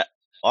 look at that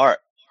art.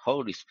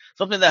 Holy,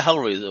 something that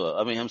Hellraiser,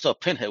 I mean, himself,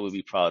 Pinhead would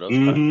be proud of.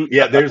 Mm-hmm.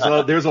 Yeah,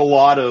 there's a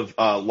lot of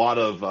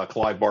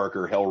Clive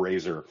Barker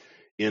Hellraiser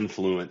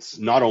influence,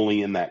 not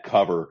only in that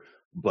cover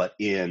but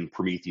in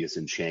Prometheus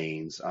in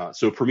Chains.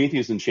 So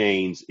Prometheus in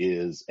Chains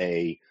is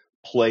a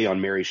play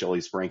on Mary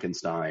Shelley's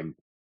Frankenstein,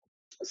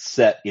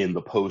 set in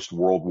the post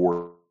World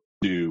War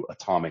II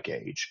atomic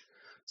age.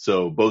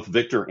 So both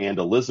Victor and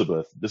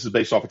Elizabeth, this is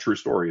based off a true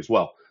story as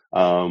well.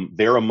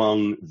 They're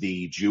among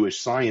the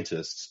Jewish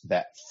scientists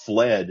that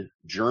fled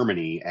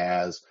Germany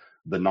as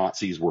the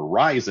Nazis were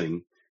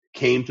rising,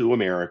 came to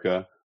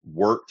America,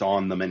 worked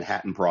on the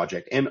Manhattan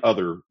Project and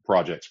other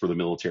projects for the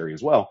military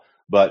as well.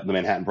 But the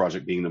Manhattan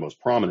Project being the most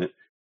prominent,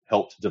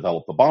 helped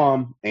develop the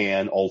bomb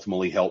and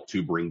ultimately helped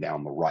to bring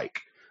down the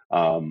Reich.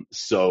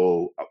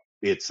 So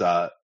it's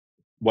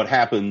what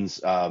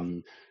happens.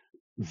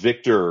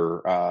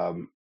 Victor,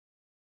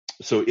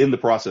 so in the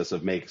process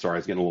of sorry, I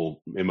was getting a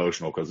little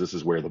emotional because this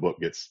is where the book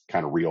gets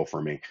kind of real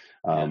for me.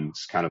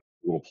 It's kind of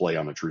a little play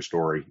on a true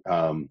story.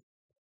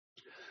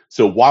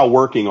 So while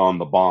working on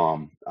the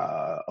bomb,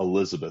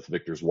 Elizabeth,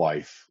 Victor's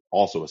wife,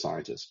 also a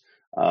scientist,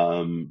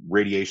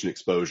 radiation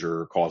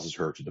exposure causes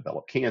her to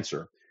develop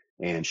cancer,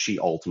 and she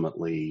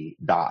ultimately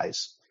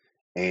dies.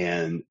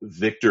 And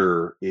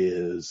Victor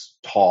is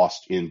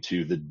tossed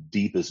into the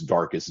deepest,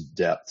 darkest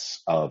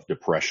depths of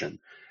depression.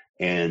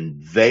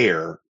 And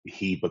there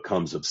he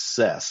becomes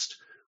obsessed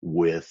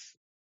with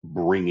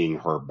bringing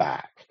her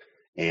back.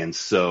 And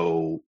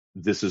so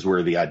this is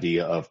where the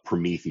idea of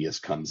Prometheus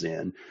comes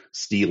in,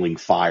 stealing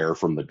fire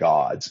from the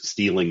gods,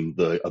 stealing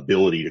the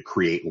ability to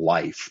create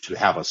life, to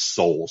have a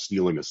soul,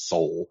 stealing a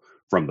soul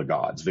from the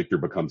gods. Victor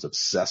becomes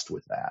obsessed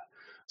with that.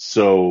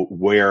 So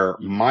where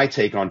my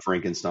take on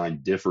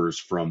Frankenstein differs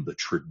from the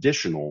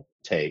traditional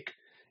take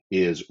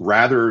is,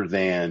 rather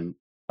than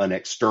an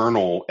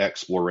external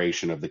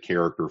exploration of the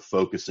character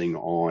focusing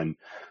on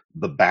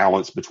the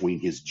balance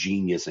between his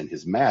genius and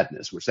his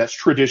madness, which that's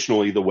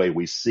traditionally the way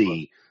we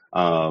see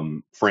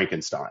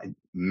Frankenstein,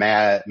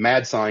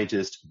 mad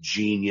scientist,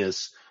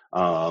 genius,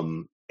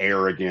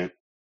 arrogant,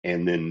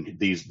 and then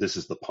this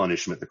is the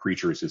punishment. The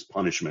creature is his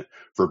punishment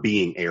for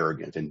being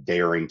arrogant and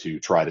daring to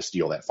try to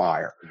steal that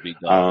fire. Be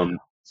God, yeah.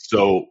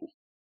 So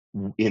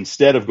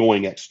instead of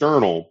going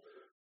external,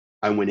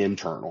 I went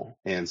internal.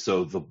 And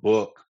so the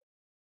book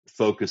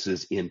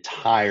focuses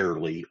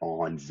entirely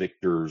on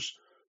Victor's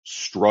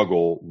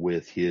struggle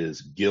with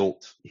his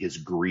guilt, his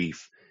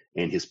grief,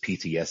 and his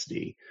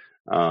PTSD.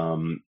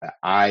 I'm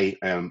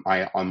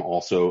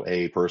also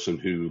a person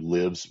who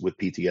lives with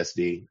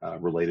PTSD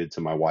related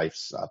to my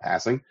wife's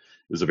passing. It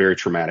was a very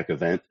traumatic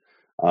event.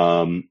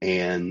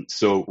 And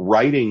so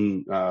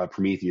writing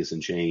Prometheus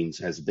in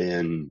Chains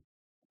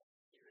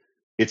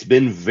it's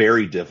been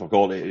very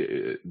difficult.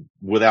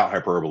 Without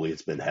hyperbole,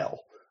 it's been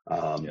hell.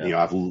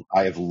 Yeah.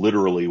 I have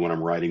literally, when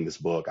I'm writing this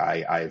book,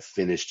 I have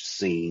finished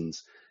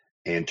scenes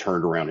and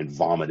turned around and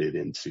vomited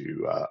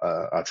into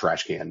a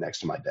trash can next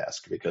to my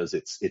desk because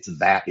it's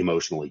that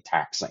emotionally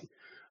taxing.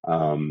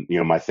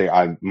 My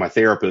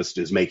therapist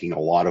is making a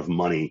lot of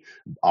money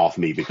off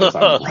me because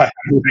I'm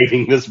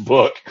writing this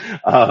book.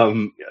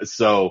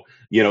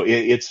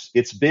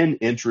 It's been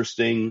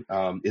interesting.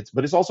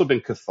 But it's also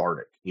been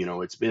cathartic.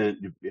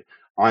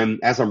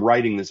 As I'm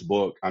writing this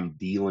book, I'm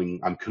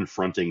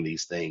confronting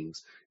these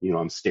things.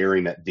 I'm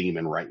staring that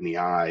demon right in the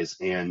eyes,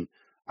 and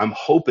I'm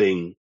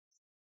hoping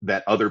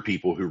that other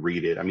people who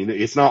read it, I mean,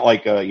 it's not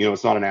like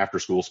it's not an after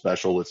school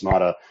special. It's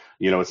not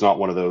it's not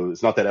one of those.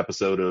 It's not that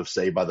episode of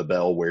Saved by the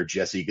Bell where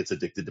Jesse gets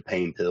addicted to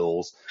pain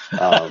pills.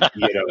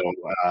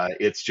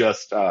 It's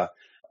just.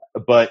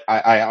 But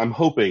I'm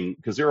hoping,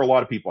 because there are a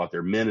lot of people out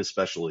there, men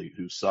especially,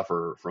 who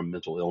suffer from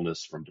mental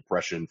illness, from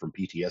depression, from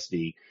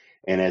PTSD.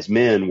 And as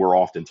men, we're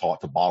often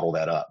taught to bottle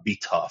that up, be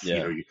tough.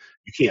 Yeah. You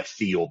can't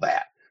feel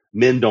that.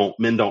 Men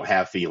don't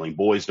have feeling.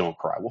 Boys don't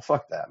cry. Well,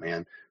 fuck that,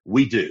 man.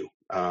 We do.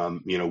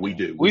 We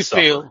do. We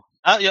suffer. Feel.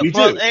 Yeah, We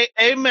bro, do.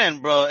 amen,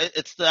 bro.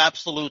 It's the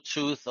absolute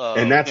truth.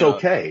 And that's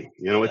okay.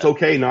 It's Yeah.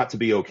 okay not to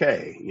be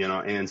okay.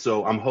 And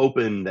so I'm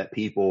hoping that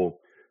people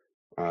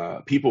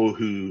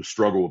who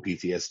struggle with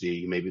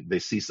PTSD, maybe they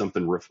see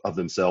something of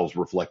themselves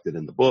reflected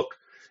in the book,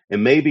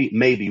 and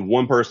maybe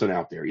one person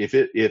out there, if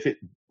it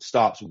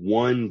stops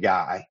one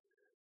guy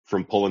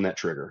from pulling that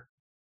trigger,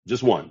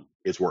 just one,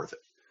 it's worth it.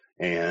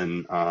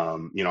 And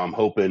I'm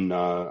hoping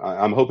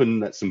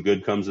that some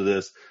good comes of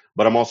this,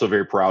 but I'm also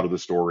very proud of the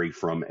story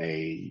from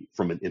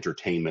an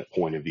entertainment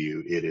point of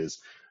view.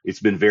 It's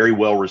been very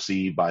well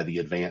received by the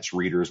advanced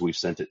readers. We've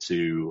sent it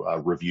to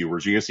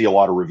reviewers. You're gonna see a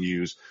lot of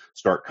reviews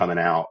start coming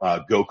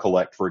out. Go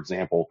Collect, for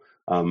example,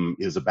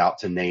 is about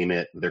to name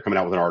it. They're coming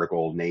out with an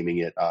article naming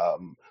it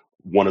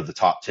one of the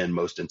top 10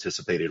 most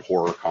anticipated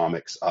horror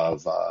comics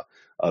of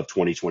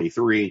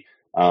 2023.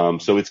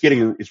 So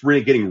it's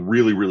really getting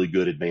really, really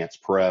good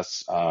advanced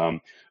press.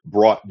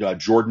 Brought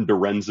Jordan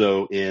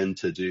Dorenzo in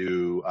to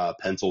do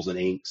pencils and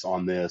inks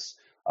on this.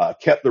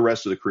 Kept the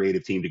rest of the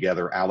creative team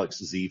together.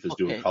 Alex Zeef is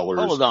doing colors.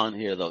 Hold on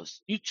here, though.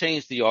 You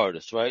changed the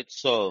artist, right?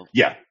 So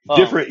yeah,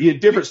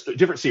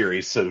 different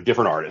series, so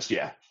different artists.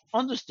 Yeah.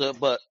 Understood,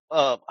 but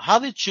how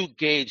did you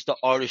gauge the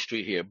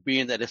artistry here,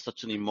 being that it's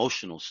such an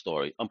emotional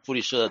story? I'm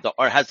pretty sure that the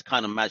art has to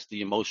kind of match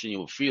the emotion you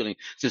were feeling,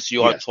 since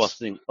you are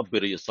tossing a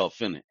bit of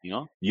yourself in it,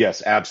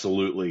 Yes,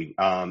 absolutely.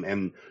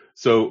 And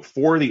so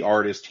for the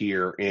artist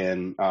here,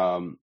 and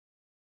Jordan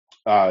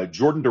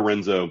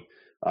Dorenzo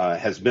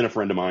has been a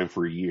friend of mine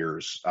for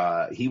years.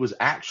 He was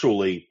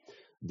actually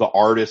the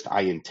artist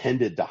I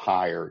intended to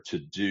hire to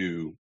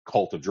do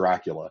Cult of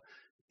Dracula.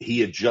 He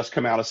had just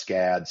come out of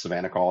SCAD,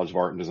 Savannah College of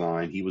Art and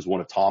Design. He was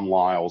one of Tom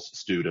Lyle's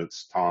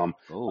students. Tom,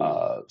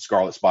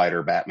 Scarlet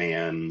Spider,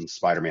 Batman,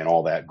 Spider-Man,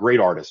 all that.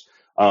 Great artist.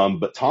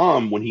 But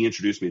Tom, when he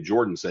introduced me to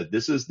Jordan, said,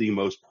 "This is the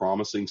most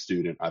promising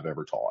student I've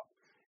ever taught."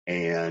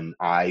 And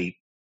I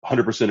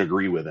 100%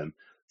 agree with him.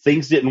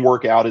 Things didn't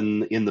work out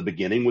in the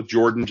beginning with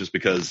Jordan, just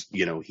because,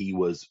 he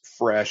was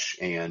fresh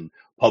and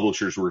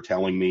publishers were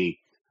telling me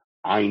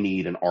I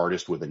need an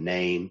artist with a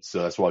name.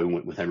 So that's why we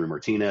went with Henry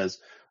Martinez.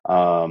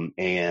 But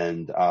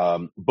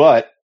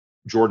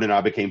Jordan and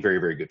I became very,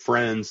 very good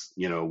friends.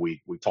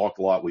 We talked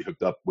a lot. We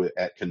hooked up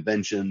at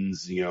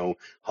conventions,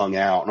 hung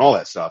out and all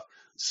that stuff.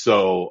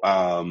 So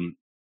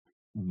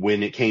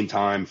when it came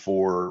time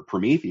for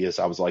Prometheus,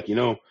 I was like,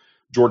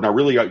 Jordan, I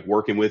really like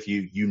working with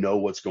you. You know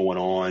what's going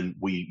on.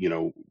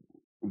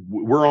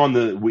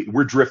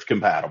 We're drift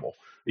compatible,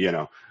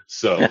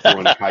 So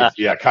throwing a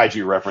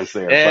kaiju reference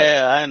there.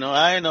 Yeah, I know.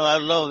 I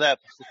love that.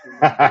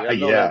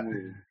 Yeah,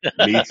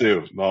 me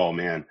too. Oh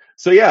man.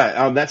 So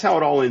yeah, that's how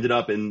it all ended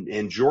up.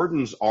 And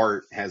Jordan's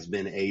art has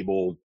been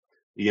able,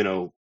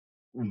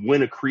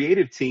 when a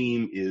creative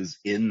team is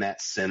in that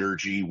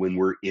synergy, when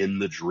we're in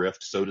the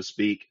drift, so to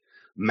speak,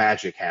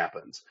 magic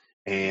happens.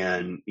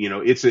 And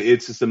it's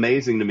just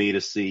amazing to me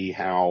to see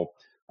how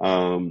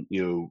Jordan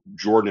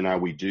and I,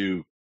 we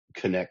do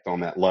connect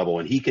on that level,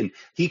 and he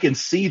can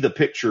see the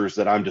pictures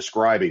that I'm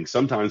describing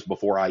sometimes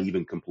before I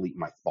even complete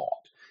my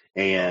thought.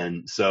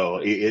 And so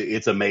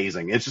it's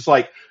amazing. It's just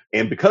like,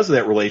 and because of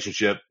that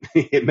relationship,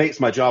 it makes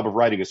my job of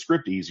writing a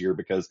script easier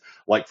because,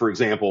 like, for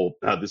example,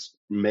 this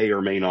may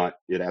or may not,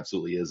 it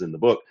absolutely is in the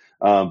book,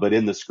 but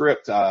in the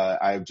script,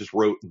 I just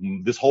wrote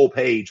this whole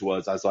page I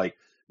was like,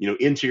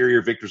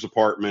 interior Victor's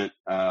apartment,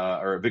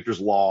 or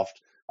Victor's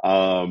loft,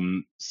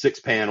 6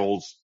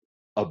 panels,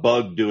 a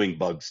bug doing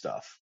bug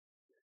stuff.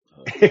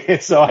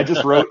 So I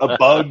just wrote a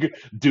bug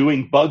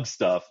doing bug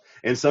stuff,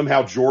 and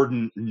somehow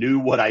Jordan knew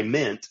what I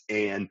meant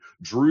and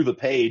drew the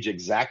page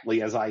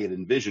exactly as I had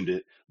envisioned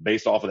it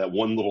based off of that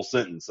one little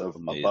sentence of a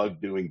Amazing.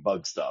 bug doing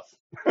bug stuff.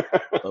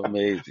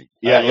 Amazing.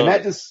 I Yeah, and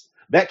love it.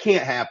 that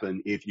can't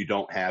happen if you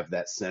don't have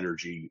that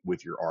synergy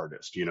with your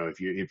artist.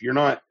 If you're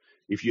not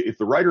if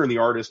the writer and the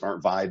artist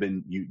aren't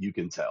vibing, you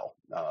can tell.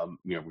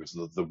 Because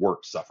the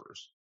work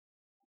suffers.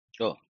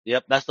 Oh,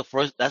 yep. That's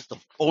the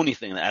only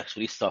thing that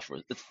actually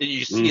suffers.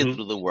 You see it Hmm.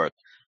 through the work.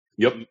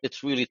 Yep.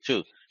 It's really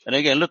true. And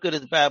again, look at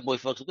this bad boy,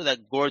 folks. Look at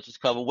that gorgeous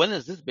cover. When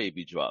does this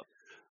baby drop?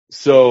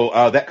 So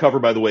that cover,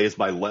 by the way, is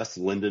by Les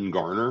Lyndon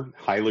Garner.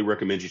 Highly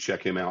recommend you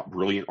check him out.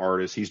 Brilliant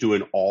artist. He's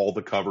doing all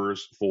the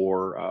covers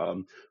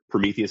for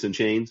Prometheus and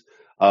Chains.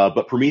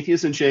 But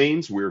Prometheus and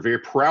Chains, we're very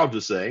proud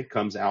to say,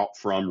 comes out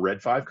from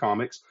Red 5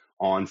 Comics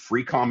on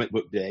Free Comic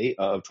Book Day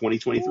of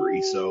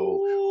 2023.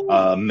 So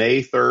Ooh.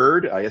 May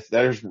 3rd,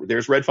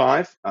 there's Red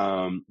 5.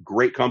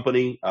 Great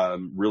company.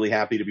 Really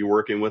happy to be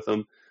working with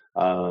them.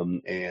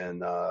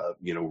 And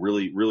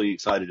really, really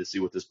excited to see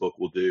what this book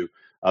will do.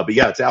 But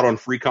yeah, it's out on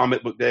Free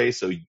Comic Book Day.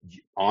 So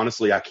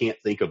honestly, I can't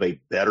think of a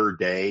better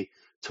day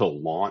to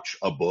launch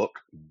a book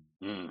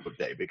Mm.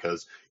 day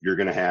because you're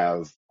going to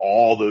have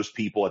all those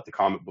people at the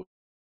comic book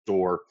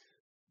store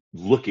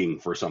looking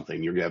for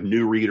something. You're going to have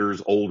new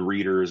readers, old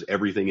readers,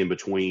 everything in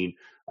between.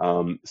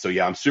 So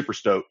yeah, I'm super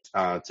stoked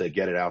to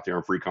get it out there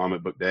on Free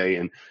Comic Book Day,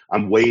 and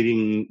I'm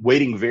waiting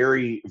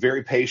very,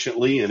 very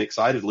patiently and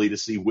excitedly to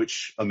see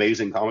which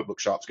amazing comic book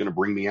shop's going to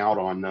bring me out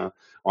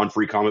on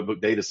Free Comic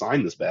Book Day to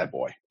sign this bad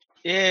boy.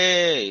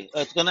 Yay!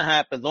 It's gonna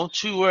happen.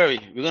 Don't you worry.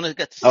 We're gonna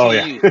get to Oh see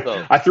yeah, you.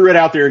 So, I threw it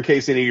out there in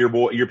case any of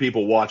your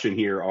people watching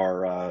here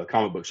are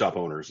comic book shop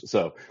owners.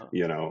 So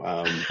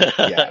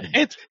yeah,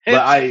 hint, but hint.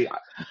 I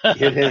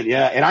hint hint,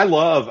 yeah, and I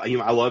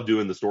love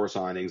doing the store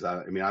signings.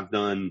 I mean, I've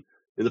done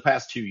in the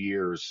past 2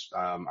 years,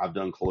 I've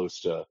done close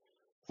to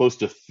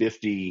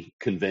 50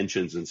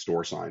 conventions and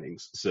store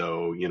signings.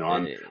 So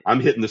Hey, I'm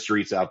hitting the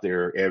streets out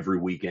there every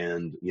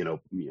weekend.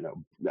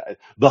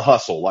 The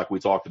hustle, like we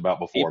talked about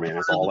before, keep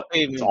man. pounding the It's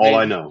pavement, all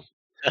I baby. know.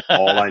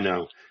 All I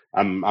know.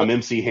 I'm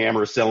MC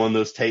Hammer selling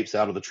those tapes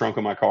out of the trunk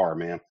of my car,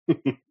 man.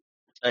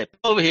 Hey,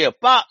 over here,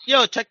 Pop.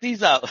 Yo, check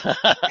these out.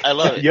 I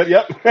love it.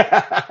 Yep.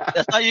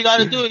 That's how you got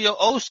to do it. You're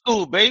old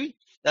school, baby.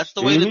 That's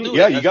the way to do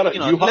Yeah, it. you gotta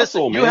you Listen,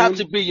 hustle, you have man.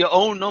 to be your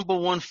own number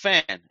one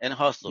fan and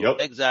hustle. Yep.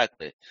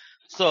 Exactly.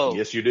 So,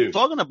 Yes, you do.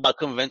 talking about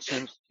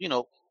conventions,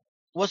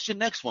 what's your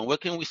next one? Where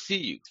can we see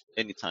you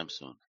anytime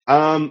soon?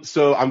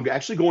 So I'm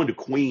actually going to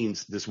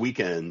Queens this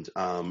weekend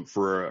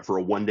for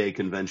a 1 day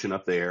convention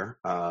up there.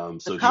 The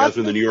So if you guys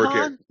are in the Cosmic New York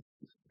area, Con?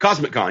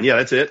 Cosmic Con, yeah,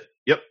 that's it.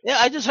 Yep. Yeah,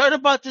 I just heard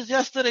about this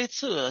yesterday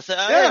too. I said,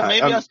 oh, hey, Yeah.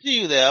 maybe I'll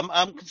see you there.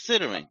 I'm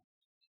considering.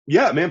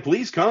 Yeah, man,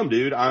 please come,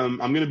 dude. I'm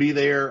gonna be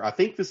there. I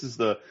think this is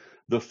the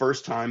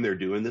first time they're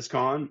doing this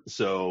con.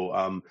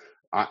 So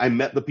I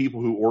met the people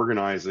who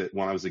organize it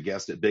when I was a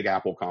guest at Big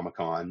Apple Comic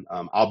Con.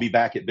 I'll be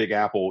back at Big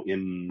Apple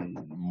in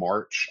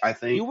March, I You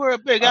think. were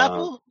at Big Uh,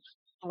 Apple,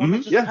 the one that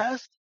just yeah,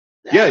 passed.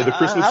 Yeah. yeah, the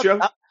Christmas show.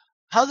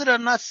 How did I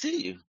not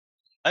see you?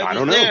 I I was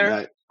don't know.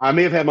 there. I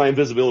may have had my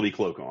invisibility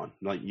cloak on.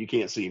 Like you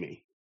can't see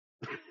me.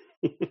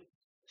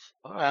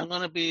 All right, I'm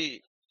gonna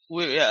be.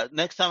 Yeah,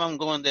 next time I'm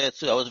going there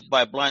too. I was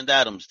by Blind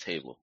Adam's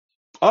table.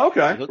 Oh, He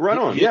okay, hooked, right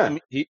he, on. he hooked Yeah,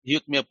 me. He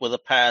hooked me up with a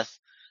pass,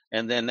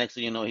 and then next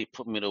thing you know, he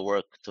put me to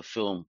work to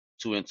film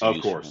 2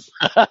 interviews for him.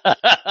 of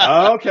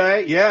course.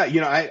 Okay,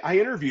 yeah. I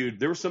interviewed.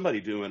 There was somebody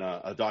doing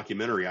a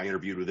documentary. I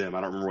interviewed with them. I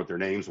don't remember what their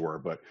names were,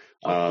 but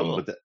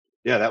Oh, cool.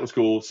 yeah, that was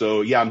cool.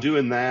 So yeah, I'm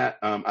doing that.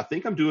 I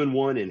think I'm doing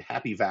one in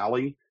Happy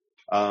Valley,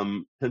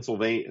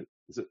 Pennsylvania.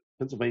 Is it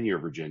Pennsylvania or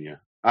Virginia?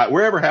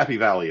 Wherever Happy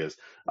Valley is.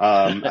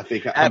 I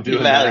think I'm Happy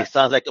doing Valley that.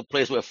 sounds like a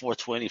place where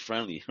 420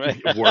 friendly,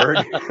 right? Word.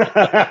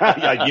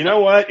 Yeah, you know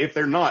what? If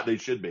they're not, they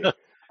should be. You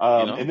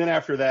know, And then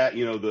after that,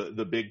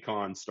 the big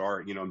cons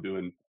start. I'm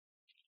doing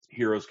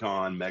Heroes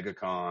Con,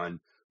 MegaCon,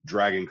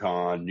 Dragon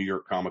Con, New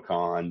York Comic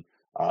Con,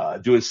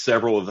 doing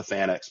several of the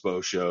Fan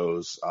Expo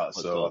shows. oh,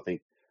 So I cool.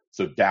 think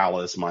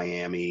Dallas,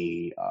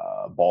 Miami,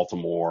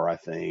 Baltimore. I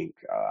think.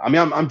 I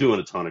mean, I'm doing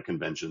a ton of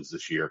conventions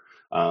this year.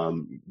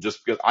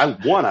 Just because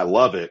I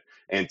love it,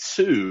 and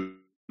two,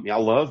 I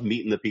love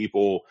meeting the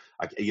people.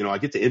 I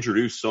get to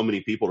introduce so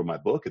many people to my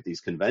book at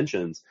these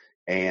conventions,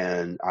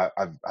 and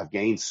I've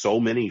gained so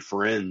many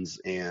friends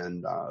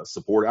and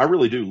support. I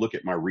really do look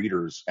at my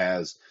readers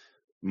as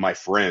my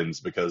friends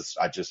because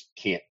I just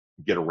can't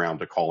get around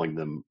to calling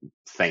them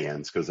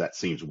fans because that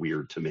seems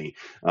weird to me.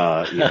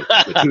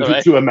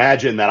 Right? To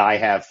imagine that I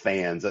have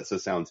fans, that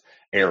just sounds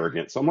Yeah.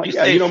 arrogant. So I'm like, You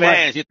yeah, say my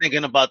fans, you're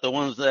thinking about the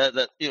ones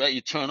that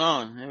you turn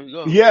on. Here we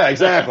go. yeah,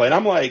 exactly. And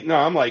I'm like, no,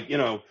 I'm like,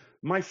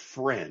 my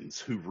friends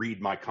who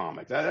read my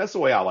comics. That's the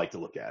way I like to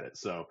look at it.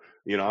 So,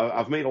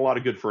 I've made a lot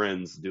of good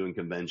friends doing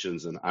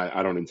conventions, and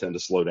I don't intend to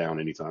slow down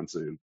anytime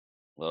soon.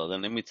 Well,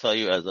 then let me tell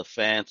you, as a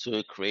fan to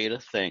a creator,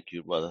 thank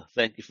you, brother.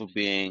 Thank you for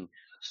being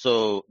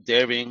so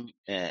daring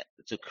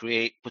to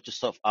create, put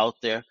yourself out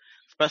there,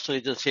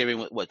 especially just hearing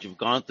what you've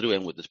gone through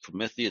and with this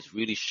Prometheus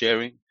really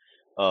sharing.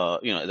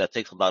 That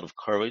takes a lot of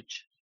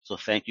courage. So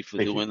thank you for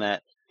Thank you. doing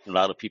that. A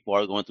lot of people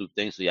are going through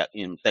things. So yeah,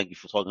 and thank you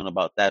for talking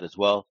about that as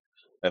well.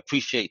 I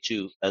appreciate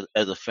you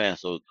as a fan.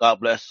 So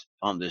God bless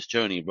on this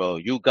journey, bro.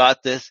 You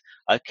got this.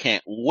 I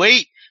can't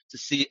wait to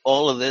see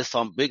all of this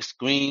on big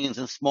screens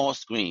and small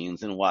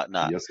screens and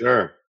whatnot. Yes,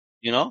 sir.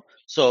 You know,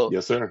 so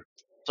Yes, sir.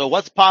 so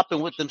what's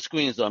popping with them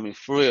screens? Though? I mean,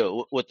 for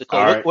real, with the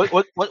All cause,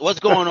 right. what's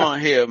going on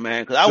here,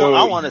 man? Because I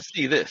So want to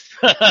see this.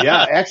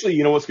 yeah, actually,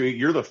 you know what's going?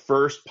 You're the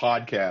first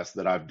podcast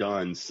that I've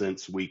done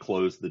since we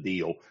closed the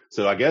deal.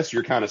 So I guess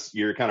you're kind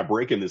of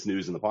breaking this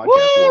news in the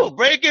podcast Woo! world.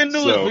 Breaking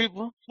news, So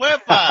people.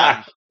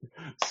 Wepa.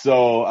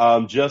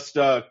 just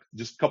a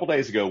couple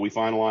days ago, we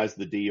finalized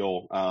the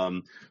deal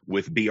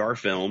with BR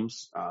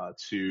Films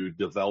to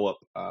develop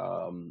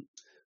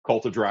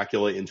Cult of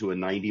Dracula into a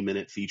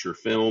 90-minute feature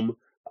film,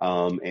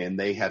 and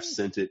they have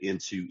sent it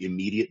into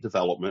immediate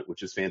development,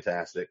 which is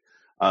fantastic.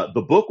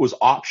 The book was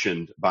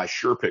optioned by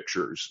Sure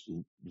Pictures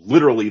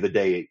literally the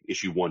day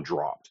issue one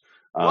dropped.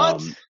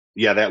 What?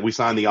 Yeah, that we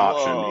signed the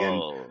option, and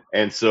Whoa.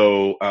 and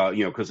so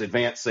because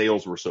advanced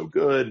sales were so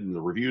good and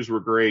the reviews were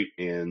great,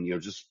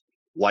 and just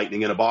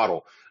lightning in a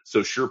bottle.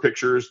 So Sure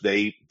Pictures,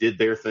 they did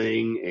their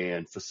thing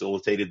and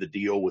facilitated the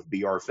deal with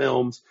BR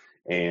Films,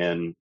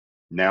 and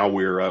now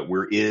we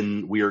are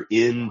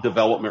in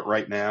development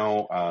right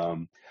now.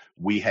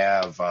 We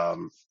have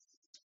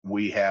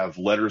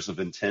letters of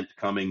intent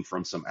coming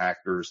from some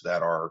actors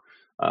that are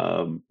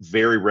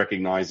very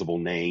recognizable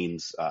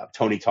names.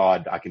 Tony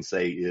Todd, I can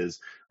say, is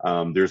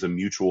there's a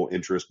mutual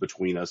interest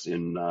between us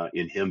in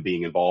him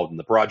being involved in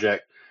the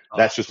project. Oh,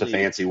 That's just a please.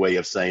 fancy way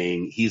of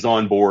saying he's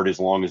on board as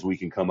long as we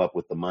can come up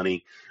with the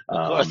money. Of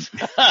Um, course.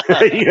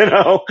 you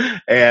know,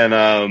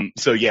 and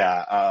so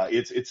yeah,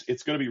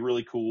 it's going to be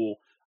really cool.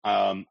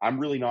 I'm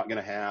really not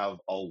going to have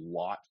a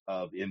lot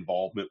of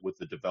involvement with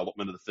the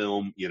development of the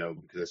film, because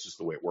that's just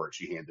the way it works.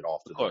 You hand it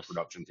off Of to the course.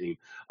 production team.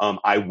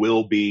 I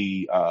will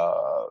be,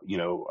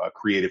 a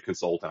creative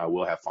consultant. I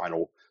will have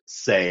final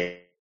say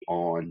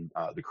on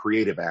the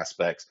creative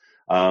aspects,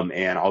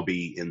 and I'll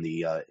be in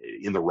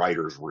the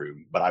writer's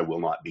room, but I will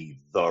not be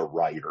the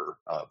writer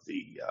of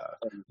the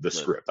Good.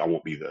 script. I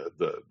won't be the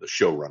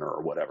showrunner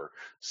or whatever.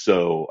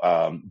 So,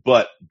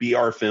 but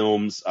BR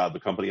Films, the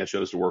company I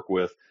chose to work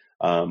with.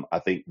 I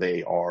think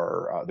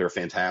they're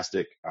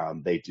fantastic.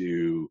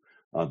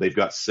 They've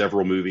got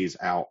several movies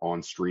out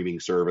on streaming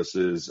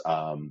services.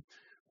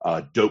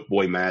 Dope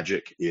Boy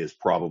Magic is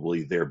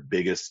probably their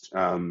biggest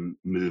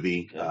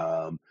movie.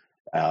 Okay.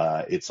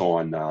 It's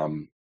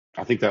on,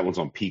 I think that one's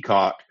on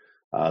Peacock.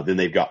 Then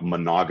they've got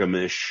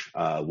Monogamish,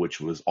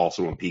 which was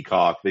also on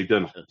Peacock. They've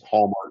done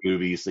Hallmark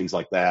movies, things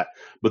like that.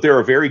 But they're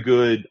a very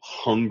good,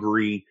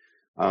 hungry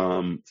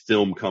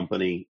film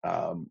company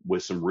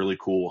with some really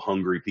cool,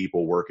 hungry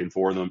people working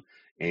for them.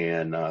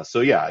 And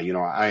so, yeah,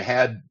 I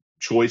had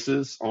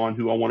choices on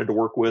who I wanted to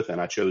work with,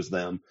 and I chose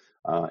them.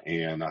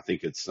 And I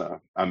think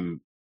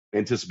I'm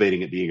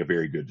anticipating it being a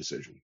very good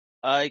decision.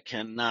 I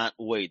cannot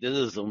wait. This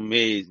is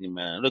amazing,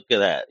 man. Look at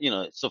that.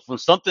 So from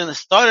something that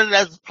started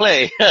as a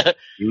play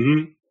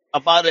Hmm.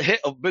 about to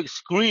hit a big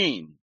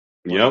screen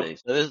one Yep. day.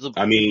 So this is a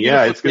I mean,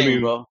 yeah, beautiful it's going thing, to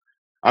be. bro.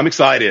 I'm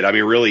excited. I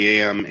mean,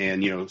 really am.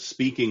 And,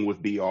 speaking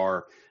with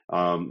BR,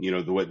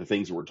 the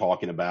things that we're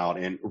talking about,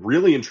 and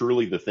really and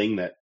truly the thing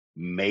that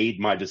made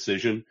my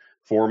decision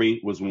for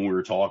me was when we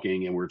were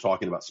talking and we were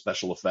talking about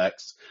special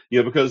effects,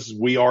 because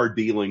we are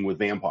dealing with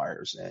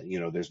vampires and,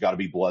 there's got to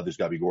be blood, there's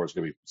got to be gore, there's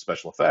going to be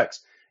special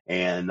effects.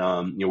 And,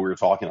 we were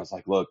talking, I was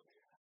like, look,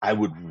 I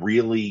would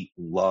really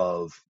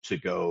love to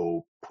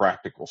go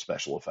practical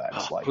special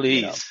effects. Oh, Like,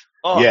 please.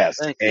 Oh, yes.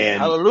 thank you. And,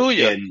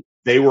 Hallelujah. and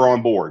they were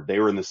on board. They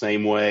were in the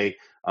same way.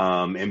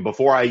 And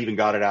before I even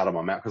got it out of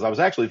my mouth, because I was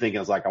actually thinking,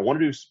 I was like, I want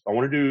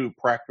to do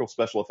practical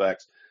special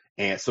effects,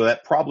 and so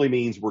that probably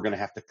means we're going to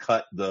have to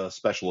cut the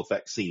special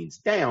effects scenes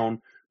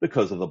down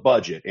because of the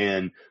budget.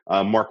 And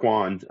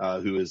Marquand,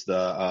 who is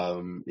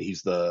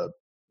he's the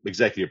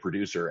executive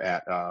producer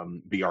at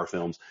BR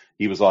Films,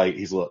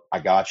 look, I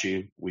got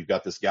you. We've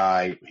got this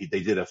guy.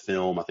 They did a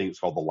film, I think it's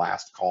called The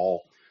Last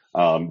Call,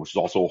 which is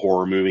also a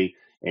horror movie,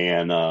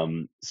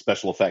 and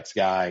special effects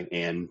guy,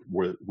 and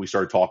we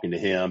started talking to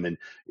him, and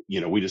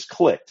we just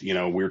clicked. We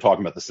were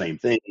talking about the same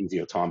things,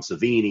 Tom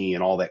Savini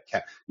and all that,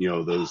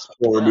 those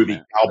horror Yeah, movie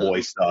man.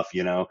 cowboy stuff,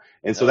 and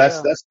so Yeah, that's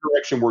yeah. the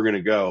direction we're going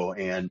to go.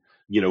 And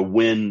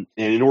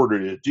in order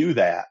to do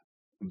that,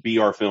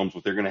 BR Films,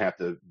 what they're going to have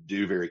to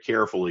do very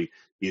carefully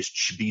is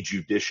be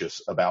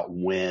judicious about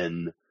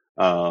when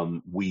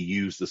we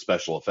use the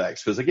special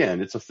effects. Because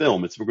again, it's a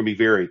film; it's going to be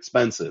very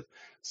expensive.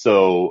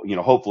 So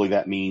hopefully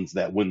that means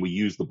that when we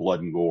use the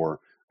blood and gore,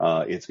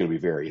 it's going to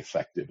be very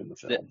effective in the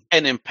film.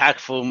 An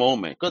impactful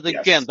moment. Because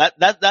again,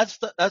 Yes. that's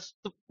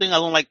the thing I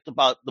don't like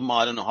about the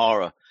modern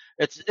horror.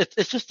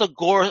 It's just a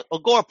gore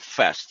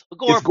fest, a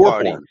gore It's gore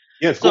party. porn.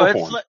 Yeah, it's So gore it's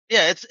porn. like,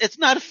 yeah, it's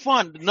not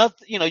fun.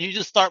 Nothing, you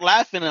just start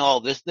laughing and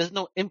all this. There's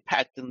no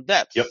impact and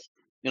depth. Yep.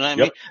 You know what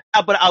I Yep.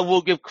 mean? But I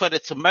will give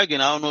credit to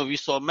Megan. I don't know if you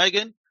saw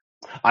Megan.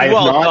 I have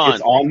Well not. It's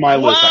done. on my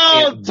list. I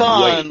Well can't wait.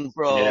 done,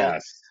 bro.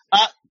 Yes.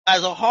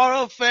 As a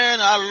horror fan,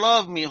 I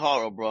love me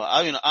horror, bro.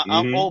 I'm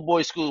hmm old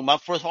boy school. My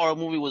first horror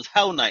movie was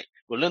Hell Night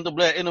with Linda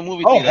Blair in the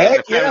movie Oh, theater. My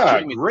heck parents yeah.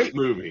 took me to. Great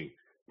movie.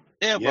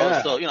 Yeah, bro.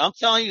 Yeah. So, I'm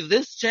telling you,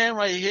 this jam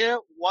right here,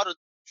 what a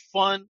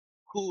fun,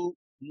 cool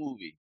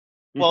movie.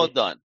 Well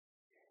done.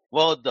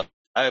 Well done.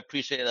 I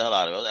appreciate it a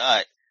lot. All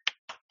right.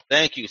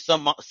 Thank you.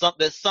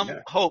 There's some Yeah.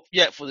 hope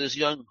yet for this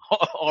young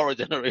horror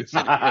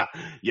generation.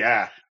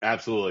 Yeah,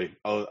 absolutely.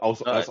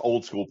 Also, All us right.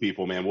 old school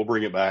people, man, we'll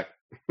bring it back.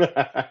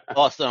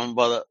 Awesome,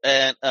 brother.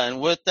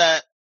 And with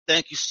that,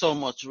 thank you so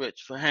much,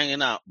 Rich, for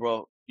hanging out,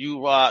 bro.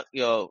 You rock,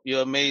 yo.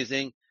 You're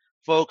amazing.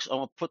 Folks, I'm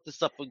going to put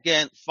this up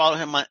again. Follow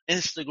him on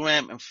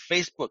Instagram and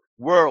Facebook,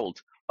 World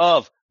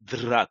of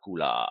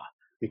Dracula.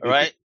 All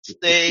right?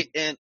 Stay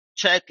and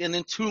check and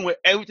in tune with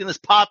everything that's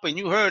popping.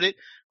 You heard it.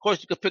 Of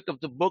course, you can pick up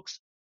the books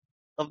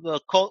of the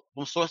occult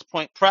from Source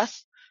Point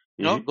Press.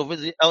 Go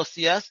visit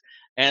LCS.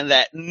 And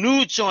that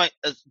new joint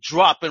that's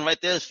dropping right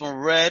there is from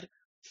Red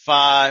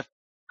 5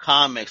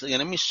 Comics. Again,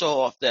 let me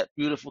show off that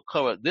beautiful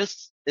cover.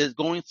 This is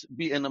going to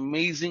be an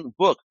amazing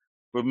book,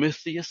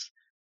 Prometheus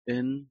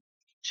in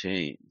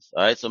Chains.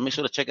 All right, so make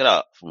sure to check it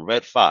out from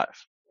Red 5.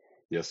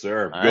 Yes,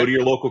 sir. All Go right? to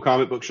your local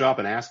comic book shop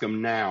and ask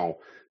them now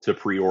to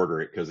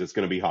pre-order it because it's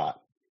going to be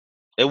hot.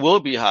 It will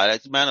be hot.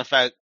 As a matter of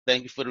fact,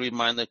 thank you for the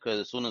reminder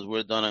because as soon as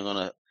we're done, I'm going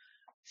to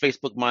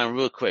Facebook mine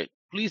real quick.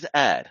 Please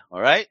add,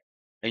 all right?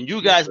 And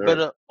you guys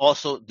better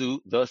also do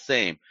the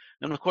same.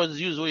 And of course, as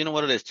usual, you know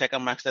what it is. Check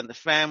out my extended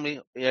family.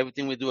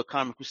 Everything we do at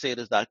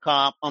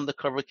ComicCrusaders.com,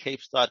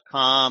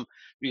 UndercoverCapes.com.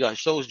 We got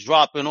shows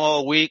dropping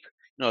all week.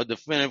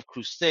 Definitive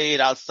Crusade,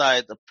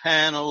 Outside the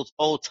Panels,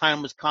 Old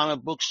Timers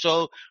Comic Book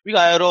Show. We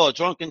got it all.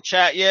 Drunken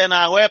Chat. Yeah,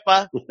 nah,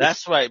 wepa.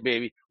 That's right,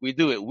 baby. We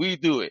do it. We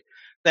do it.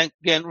 Thank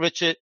again,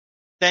 Richard.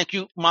 Thank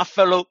you, my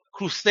fellow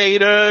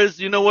Crusaders.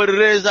 You know what it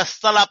is.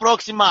 Hasta la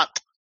próxima.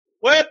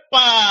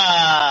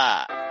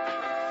 Wepa!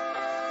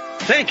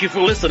 Thank you for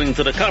listening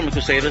to the Comic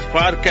Crusaders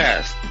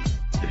podcast.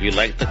 If you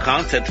like the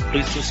content,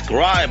 please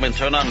subscribe and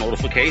turn on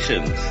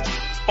notifications.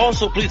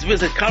 Also, please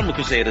visit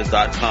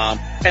ComicCrusaders.com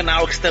and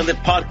our extended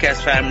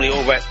podcast family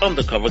over at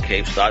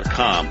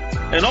UndercoverCapes.com.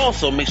 And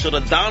also, make sure to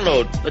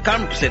download the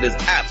Comic Crusaders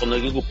app on the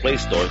Google Play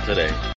Store today.